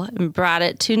candle and brought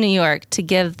it to New York to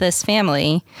give this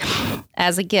family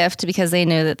as a gift because they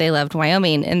knew that they loved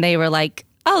Wyoming. And they were like,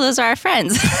 oh, those are our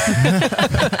friends. So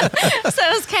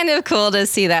it was kind of cool to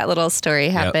see that little story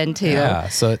happen too. Yeah.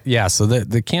 So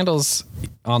the candles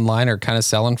online are kind of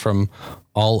selling from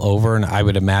all over. And I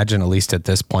would imagine, at least at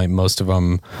this point, most of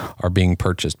them are being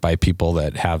purchased by people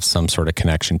that have some sort of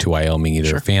connection to Wyoming,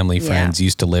 either family, friends,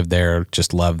 used to live there,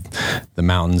 just love the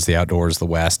mountains, the outdoors, the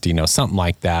West, something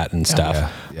like that and stuff.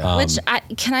 Which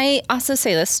can I also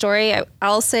say this story?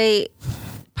 I'll say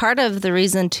part of the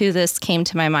reason too this came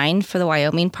to my mind for the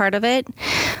Wyoming part of it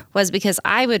was because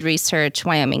I would research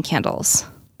Wyoming candles.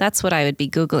 That's what I would be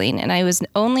Googling. And I was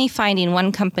only finding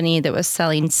one company that was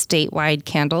selling statewide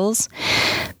candles,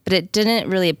 but it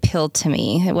didn't really appeal to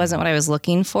me. It wasn't what I was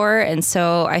looking for. And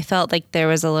so I felt like there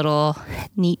was a little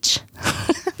niche.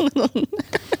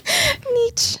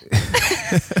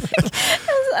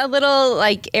 A little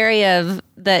like area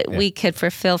that we could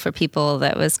fulfill for people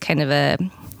that was kind of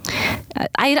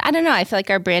I don't know. I feel like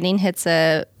our branding hits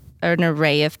an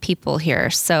array of people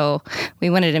here. So we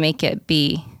wanted to make it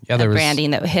be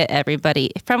branding that would hit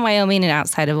everybody from Wyoming and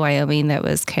outside of Wyoming. That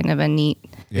was kind of a neat.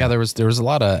 Yeah, there was a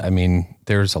lot of,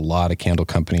 there's a lot of candle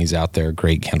companies out there,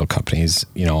 great candle companies,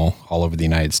 all over the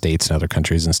United States and other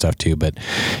countries and stuff too. But,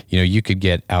 you could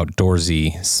get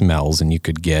outdoorsy smells and you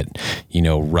could get,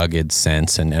 rugged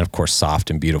scents and of course soft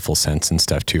and beautiful scents and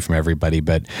stuff too from everybody.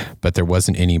 But there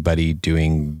wasn't anybody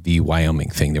doing the Wyoming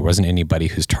thing. There wasn't anybody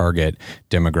whose target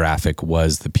demographic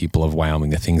was the people of Wyoming,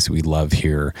 the things that we love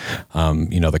here,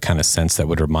 the kind of scents that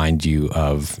would remind you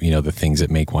of, the things that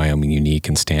make Wyoming unique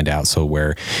and stand out. So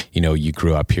where, you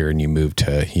grew up here and you moved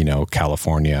to,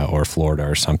 California or Florida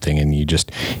or something, and you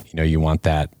just, you want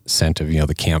that scent of,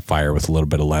 the campfire with a little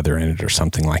bit of leather in it or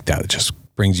something like that. It just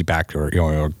brings you back to,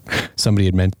 or somebody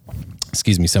had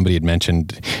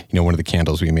mentioned, one of the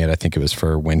candles we made, I think it was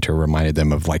for winter, reminded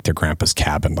them of like their grandpa's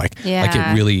cabin. Like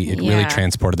it really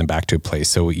transported them back to a place.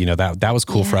 So, that was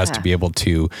cool for us to be able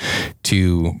to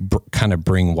kind of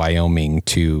bring Wyoming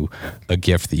to a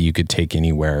gift that you could take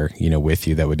anywhere, with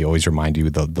you, that would always remind you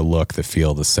the look, the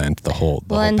feel, the scent, the whole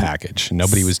package.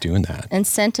 Nobody was doing that. And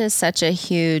scent is such a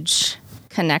huge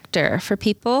connector for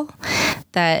people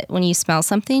that when you smell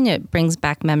something, it brings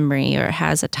back memory or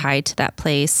has a tie to that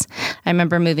place. I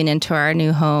remember moving into our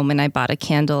new home and I bought a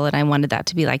candle and I wanted that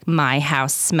to be like my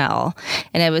house smell.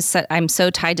 And I'm so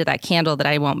tied to that candle that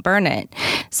I won't burn it.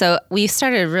 So we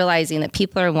started realizing that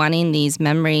people are wanting these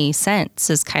memory scents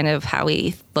is kind of how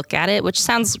we look at it, which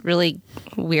sounds really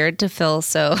weird to feel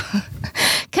so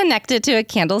connected to a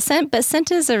candle scent, but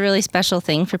scent is a really special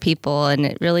thing for people and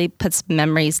it really puts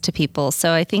memories to people.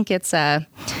 So I think it's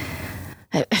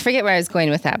I forget where I was going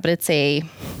with that, but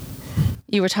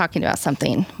you were talking about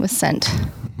something with scent.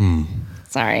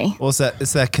 Sorry. Well,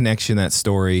 it's that connection, that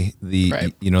story,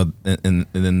 and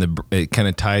then it kind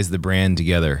of ties the brand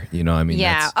together.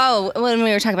 Yeah. When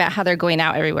we were talking about how they're going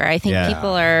out everywhere, I think people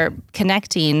are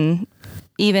connecting.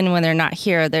 Even when they're not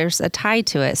here, there's a tie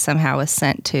to it somehow with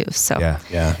scent too. So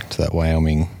to that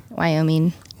Wyoming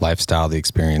lifestyle, the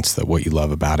experience, what you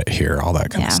love about it here, all that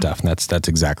kind of stuff. And that's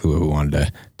exactly what we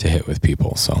wanted to hit with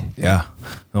people. So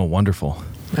wonderful.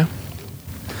 Yeah.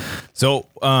 So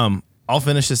I'll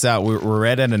finish this out. We're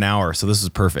right at an hour, so this is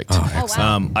perfect. Oh,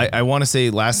 excellent. I want to say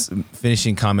last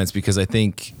finishing comments because I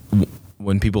think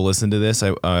when people listen to this,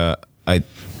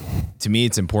 to me,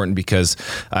 it's important because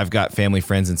I've got family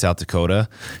friends in South Dakota,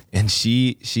 and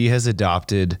she has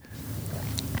adopted,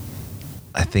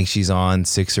 I think she's on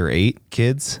 6 or 8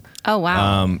 kids. Oh,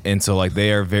 wow. And so like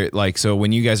they are very like, so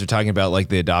when you guys are talking about like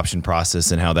the adoption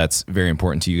process and how that's very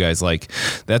important to you guys, like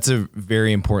that's a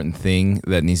very important thing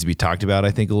that needs to be talked about,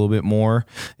 I think, a little bit more,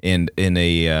 and in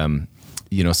a,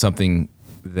 something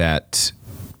that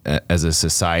as a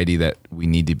society that we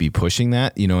need to be pushing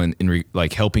that, and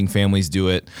like helping families do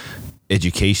it,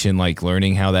 education, like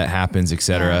learning how that happens, et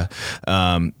cetera.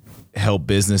 Help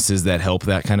businesses that help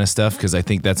that kind of stuff. Cause I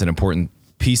think that's an important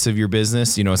piece of your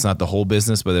business. It's not the whole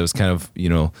business, but it was kind of,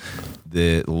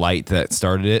 the light that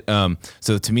started it.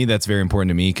 So to me, that's very important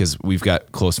to me because we've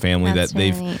got close family That's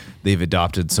that they've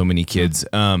adopted so many kids.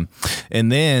 And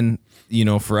then,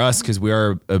 for us, because we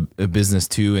are a business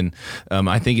too. And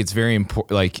I think it's very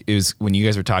important. Like it was when you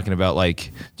guys were talking about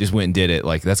like just went and did it.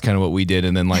 Like that's kind of what we did.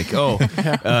 And then like,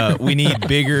 we need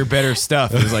bigger, better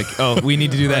stuff. It was like, we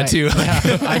need to do that too.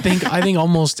 I think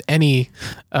almost any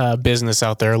business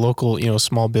out there, local,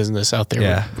 small business out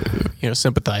there,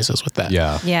 sympathizes with that.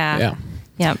 Yeah.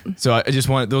 Yep. So I just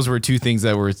those were 2 things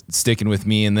that were sticking with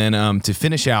me. And then to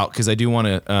finish out, because I do want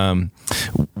to,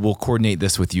 we'll coordinate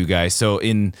this with you guys. So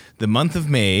in the month of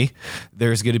May,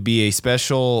 there's going to be a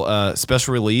special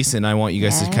release, and I want you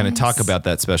guys to kind of talk about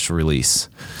that special release.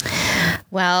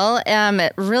 Well,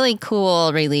 really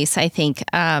cool release, I think,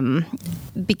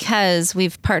 because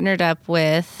we've partnered up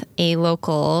with a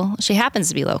local, she happens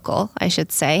to be local, I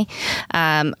should say,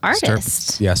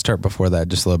 artist. Start before that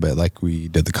just a little bit. Like we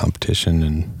did the competition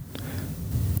and.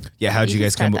 Yeah, how'd you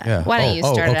guys come up? Yeah. Why don't you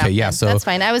start it out? Yeah, so that's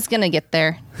fine. I was gonna get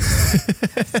there.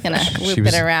 Gonna loop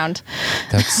it around.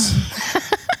 I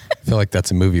feel like that's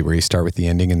a movie where you start with the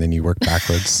ending and then you work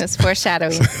backwards. It's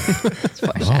foreshadowing. It's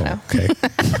foreshadow. Oh, okay.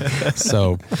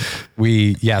 So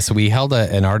we held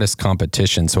an artist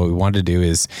competition. So what we wanted to do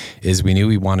is we knew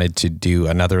we wanted to do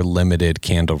another limited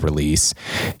candle release,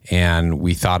 and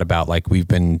we thought about like we've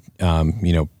been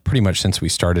pretty much since we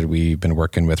started, we've been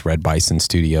working with Red Bison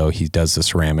Studio. He does the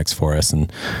ceramics for us,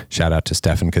 and shout out to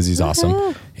Stefan because he's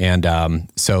awesome. And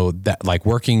so that like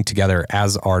working together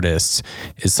as artists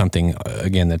is something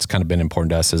again that's kind of been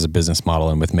important to us as a business model.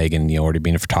 And with Megan, already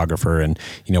being a photographer and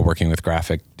working with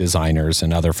graphic designers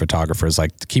and other photographers,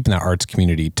 like keeping that arts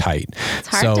community tight. It's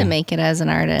hard to make it as an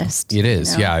artist. It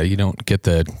is, yeah. You don't get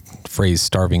the phrase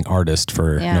 "starving artist"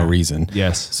 for no reason.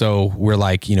 Yes. So we're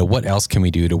like, what else can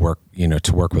we do to work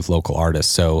with local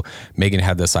artists? So Megan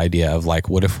had this idea of like,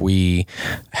 what if we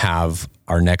have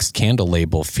our next candle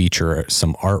label feature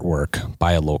some artwork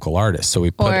by a local artist? So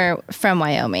we from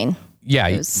Wyoming.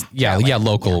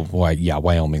 Local.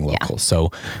 Wyoming local. Yeah.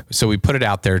 So we put it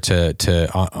out there to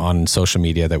on social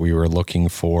media that we were looking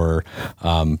for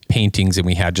paintings, and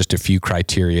we had just a few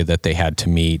criteria that they had to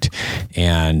meet,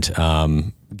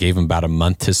 and gave them about a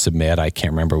month to submit. I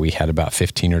can't remember. We had about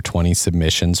 15 or 20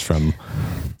 submissions from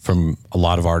a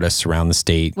lot of artists around the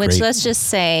state. Which let's just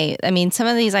say, I mean, some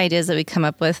of these ideas that we come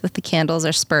up with the candles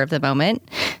are spur of the moment.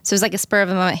 So it's like a spur of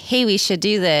the moment. Hey, we should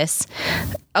do this.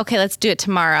 Okay, let's do it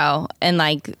tomorrow. And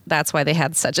like, that's why they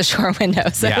had such a short window.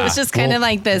 So it was just kind of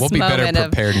like this moment We'll be better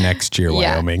prepared next year,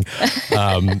 Wyoming.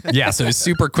 So it's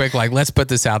super quick. Like, let's put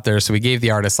this out there. So we gave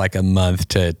the artists like a month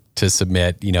to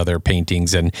submit, their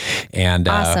paintings and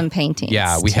awesome paintings.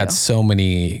 Yeah, we had so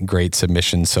many great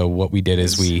submissions. So what we did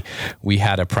is we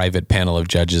had a private panel of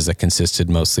judges that consisted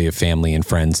mostly of family and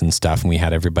friends and stuff, and we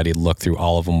had everybody look through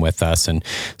all of them with us, and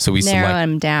so we narrowed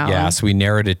them down. Yeah, so we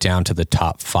narrowed it down to the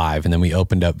top 5, and then we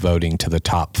opened up voting to the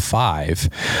top 5.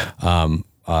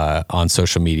 On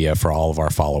social media for all of our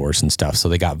followers and stuff. So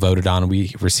they got voted on.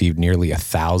 We received nearly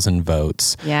 1,000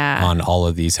 votes on all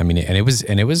of these. I mean, and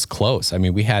it was close. I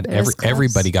mean, we had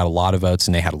everybody got a lot of votes,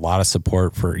 and they had a lot of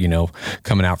support for,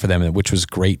 coming out for them, which was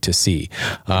great to see.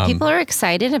 People are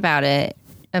excited about it,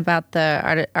 about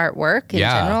the artwork in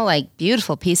general. Like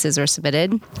beautiful pieces were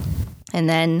submitted. And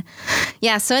then,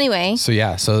 so anyway. So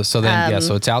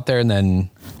it's out there, and then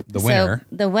the winner.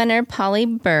 So the winner, Polly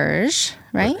Burge,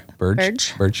 right?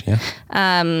 Burge,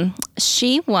 yeah.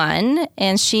 She won,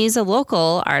 and she's a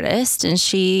local artist, and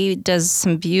she does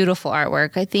some beautiful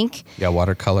artwork, I think. Yeah,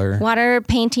 watercolor. Water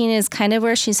painting is kind of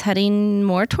where she's heading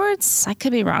more towards. I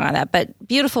could be wrong on that, but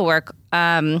beautiful work.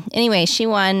 Anyway, she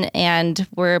won, and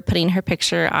we're putting her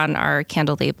picture on our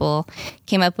candle label.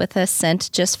 Came up with a scent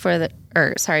just for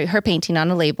her painting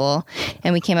on a label,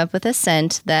 and we came up with a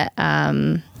scent that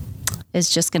is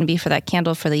just going to be for that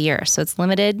candle for the year. So it's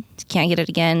limited. Can't get it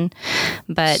again.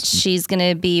 But we're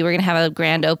going to have a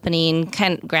grand opening,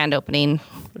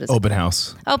 what is Open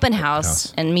house. Open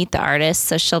house and meet the artists.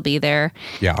 So she'll be there.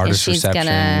 Yeah, And artist she's reception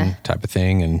gonna type of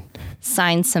thing. And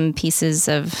sign some pieces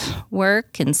of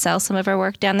work and sell some of our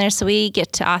work down there. So we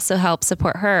get to also help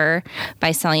support her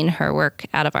by selling her work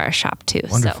out of our shop too.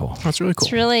 Wonderful. So That's really cool.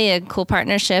 it's really a cool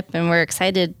partnership, and we're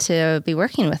excited to be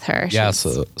working with her. yeah,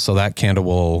 She's- so that candle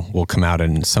will come out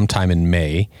in sometime in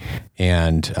May,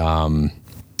 and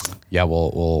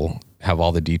we'll have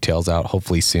all the details out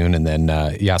hopefully soon, and then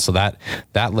so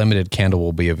that limited candle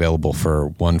will be available for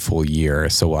 1 full year.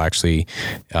 So we'll actually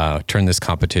turn this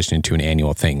competition into an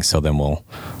annual thing. So then we'll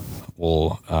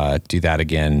do that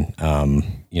again.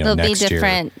 It'll next be year.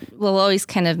 different. We'll always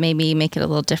kind of maybe make it a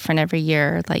little different every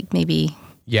year, like maybe.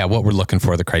 Yeah, what we're looking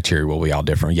for, the criteria will be all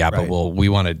different. Yeah, Right. but we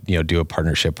want to do a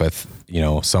partnership with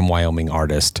some Wyoming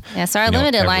artist. Yeah, so our you know,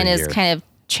 limited every line is year. kind of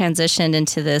transitioned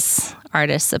into this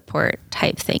artist support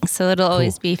type thing. So it'll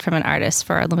always be from an artist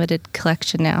for our limited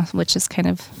collection now, which is kind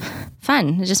of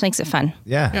fun. It just makes it fun.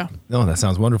 Yeah. No, that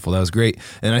sounds wonderful. That was great.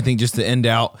 And I think just to end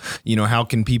out, how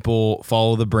can people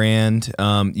follow the brand?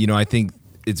 I think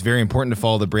it's very important to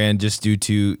follow the brand just due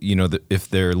to, if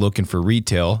they're looking for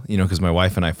retail, because my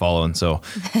wife and I follow. And so,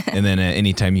 and then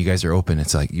anytime you guys are open,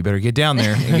 it's like, you better get down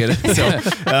there and get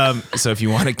it. So if you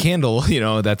want a candle,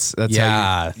 that's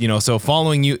Yeah. how so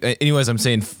following you, anyways, I'm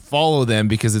saying follow them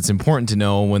because it's important to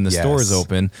know when the store is Yes.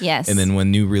 open. Yes. And then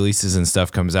when new releases and stuff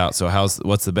comes out. So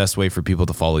what's the best way for people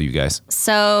to follow you guys?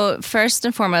 So first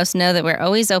and foremost, know that we're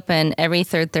always open every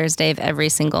third Thursday of every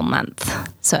single month.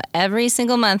 So every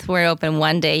single month we're open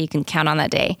one day. You can count on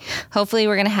that day. Hopefully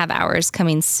we're going to have hours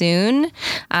coming soon.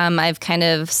 I've kind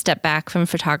of stepped back from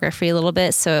photography a little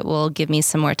bit, so it will give me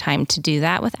some more time to do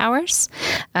that with hours.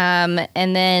 And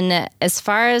then as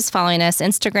far as following us,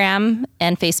 Instagram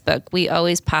and Facebook, we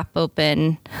always pop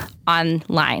open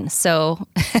online. So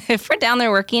if we're down there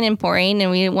working and pouring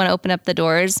and we want to open up the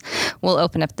doors, we'll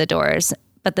open up the doors.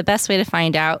 But the best way to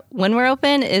find out when we're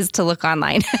open is to look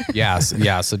online. Yes,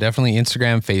 yeah. So definitely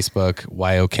Instagram, Facebook,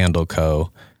 YO Candle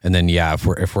Co. And then if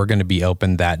we're going to be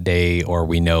open that day, or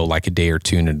we know like a day or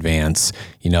two in advance,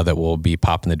 that we'll be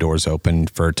popping the doors open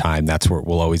for a time. That's where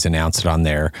we'll always announce it on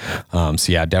there.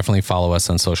 Definitely follow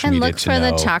us on social And media. look for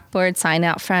the chalkboard sign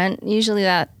out front. Usually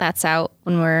that's out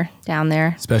when we're down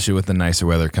there. Especially with the nicer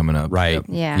weather coming up. Right.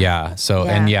 Yeah. Yeah. So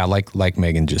like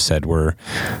Megan just said,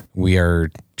 we are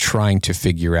trying to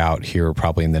figure out here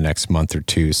probably in the next month or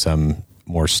two some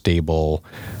more stable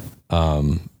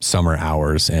summer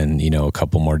hours and, a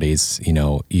couple more days,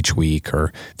 each week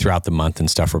or throughout the month and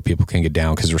stuff where people can get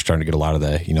down, because we're starting to get a lot of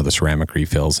the, the ceramic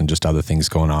refills and just other things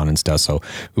going on and stuff. So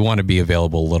we want to be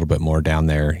available a little bit more down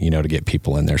there, to get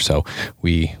people in there. So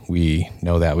we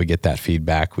know that we get that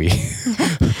feedback. We're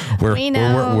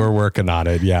working on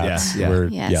it. Yeah. Yes.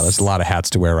 There's a lot of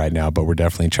hats to wear right now, but we're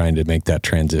definitely trying to make that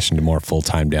transition to more full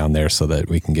time down there so that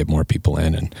we can get more people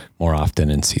in and more often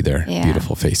and see their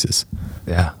beautiful faces.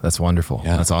 Yeah, that's wonderful.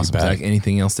 Yeah, that's awesome. you bet. Zach,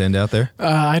 anything else stand out there?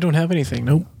 I don't have anything.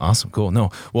 Nope. Awesome. Cool.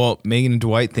 No. Well, Megan and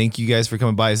Dwight, thank you guys for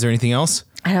coming by. Is there anything else?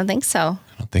 I don't think so.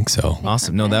 I don't think so.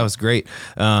 Awesome. No, that was great.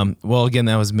 Well, again,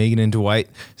 that was Megan and Dwight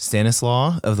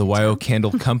Stanislaw of the YO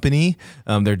Candle Company.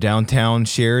 They're downtown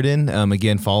Sheridan.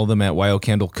 Again, follow them at YO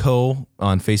Candle Co.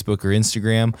 on Facebook or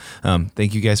Instagram.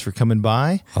 Thank you guys for coming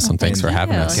by. Awesome. Thanks for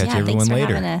having us. Catch everyone thanks for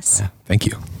later. having us. Thank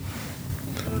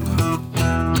you.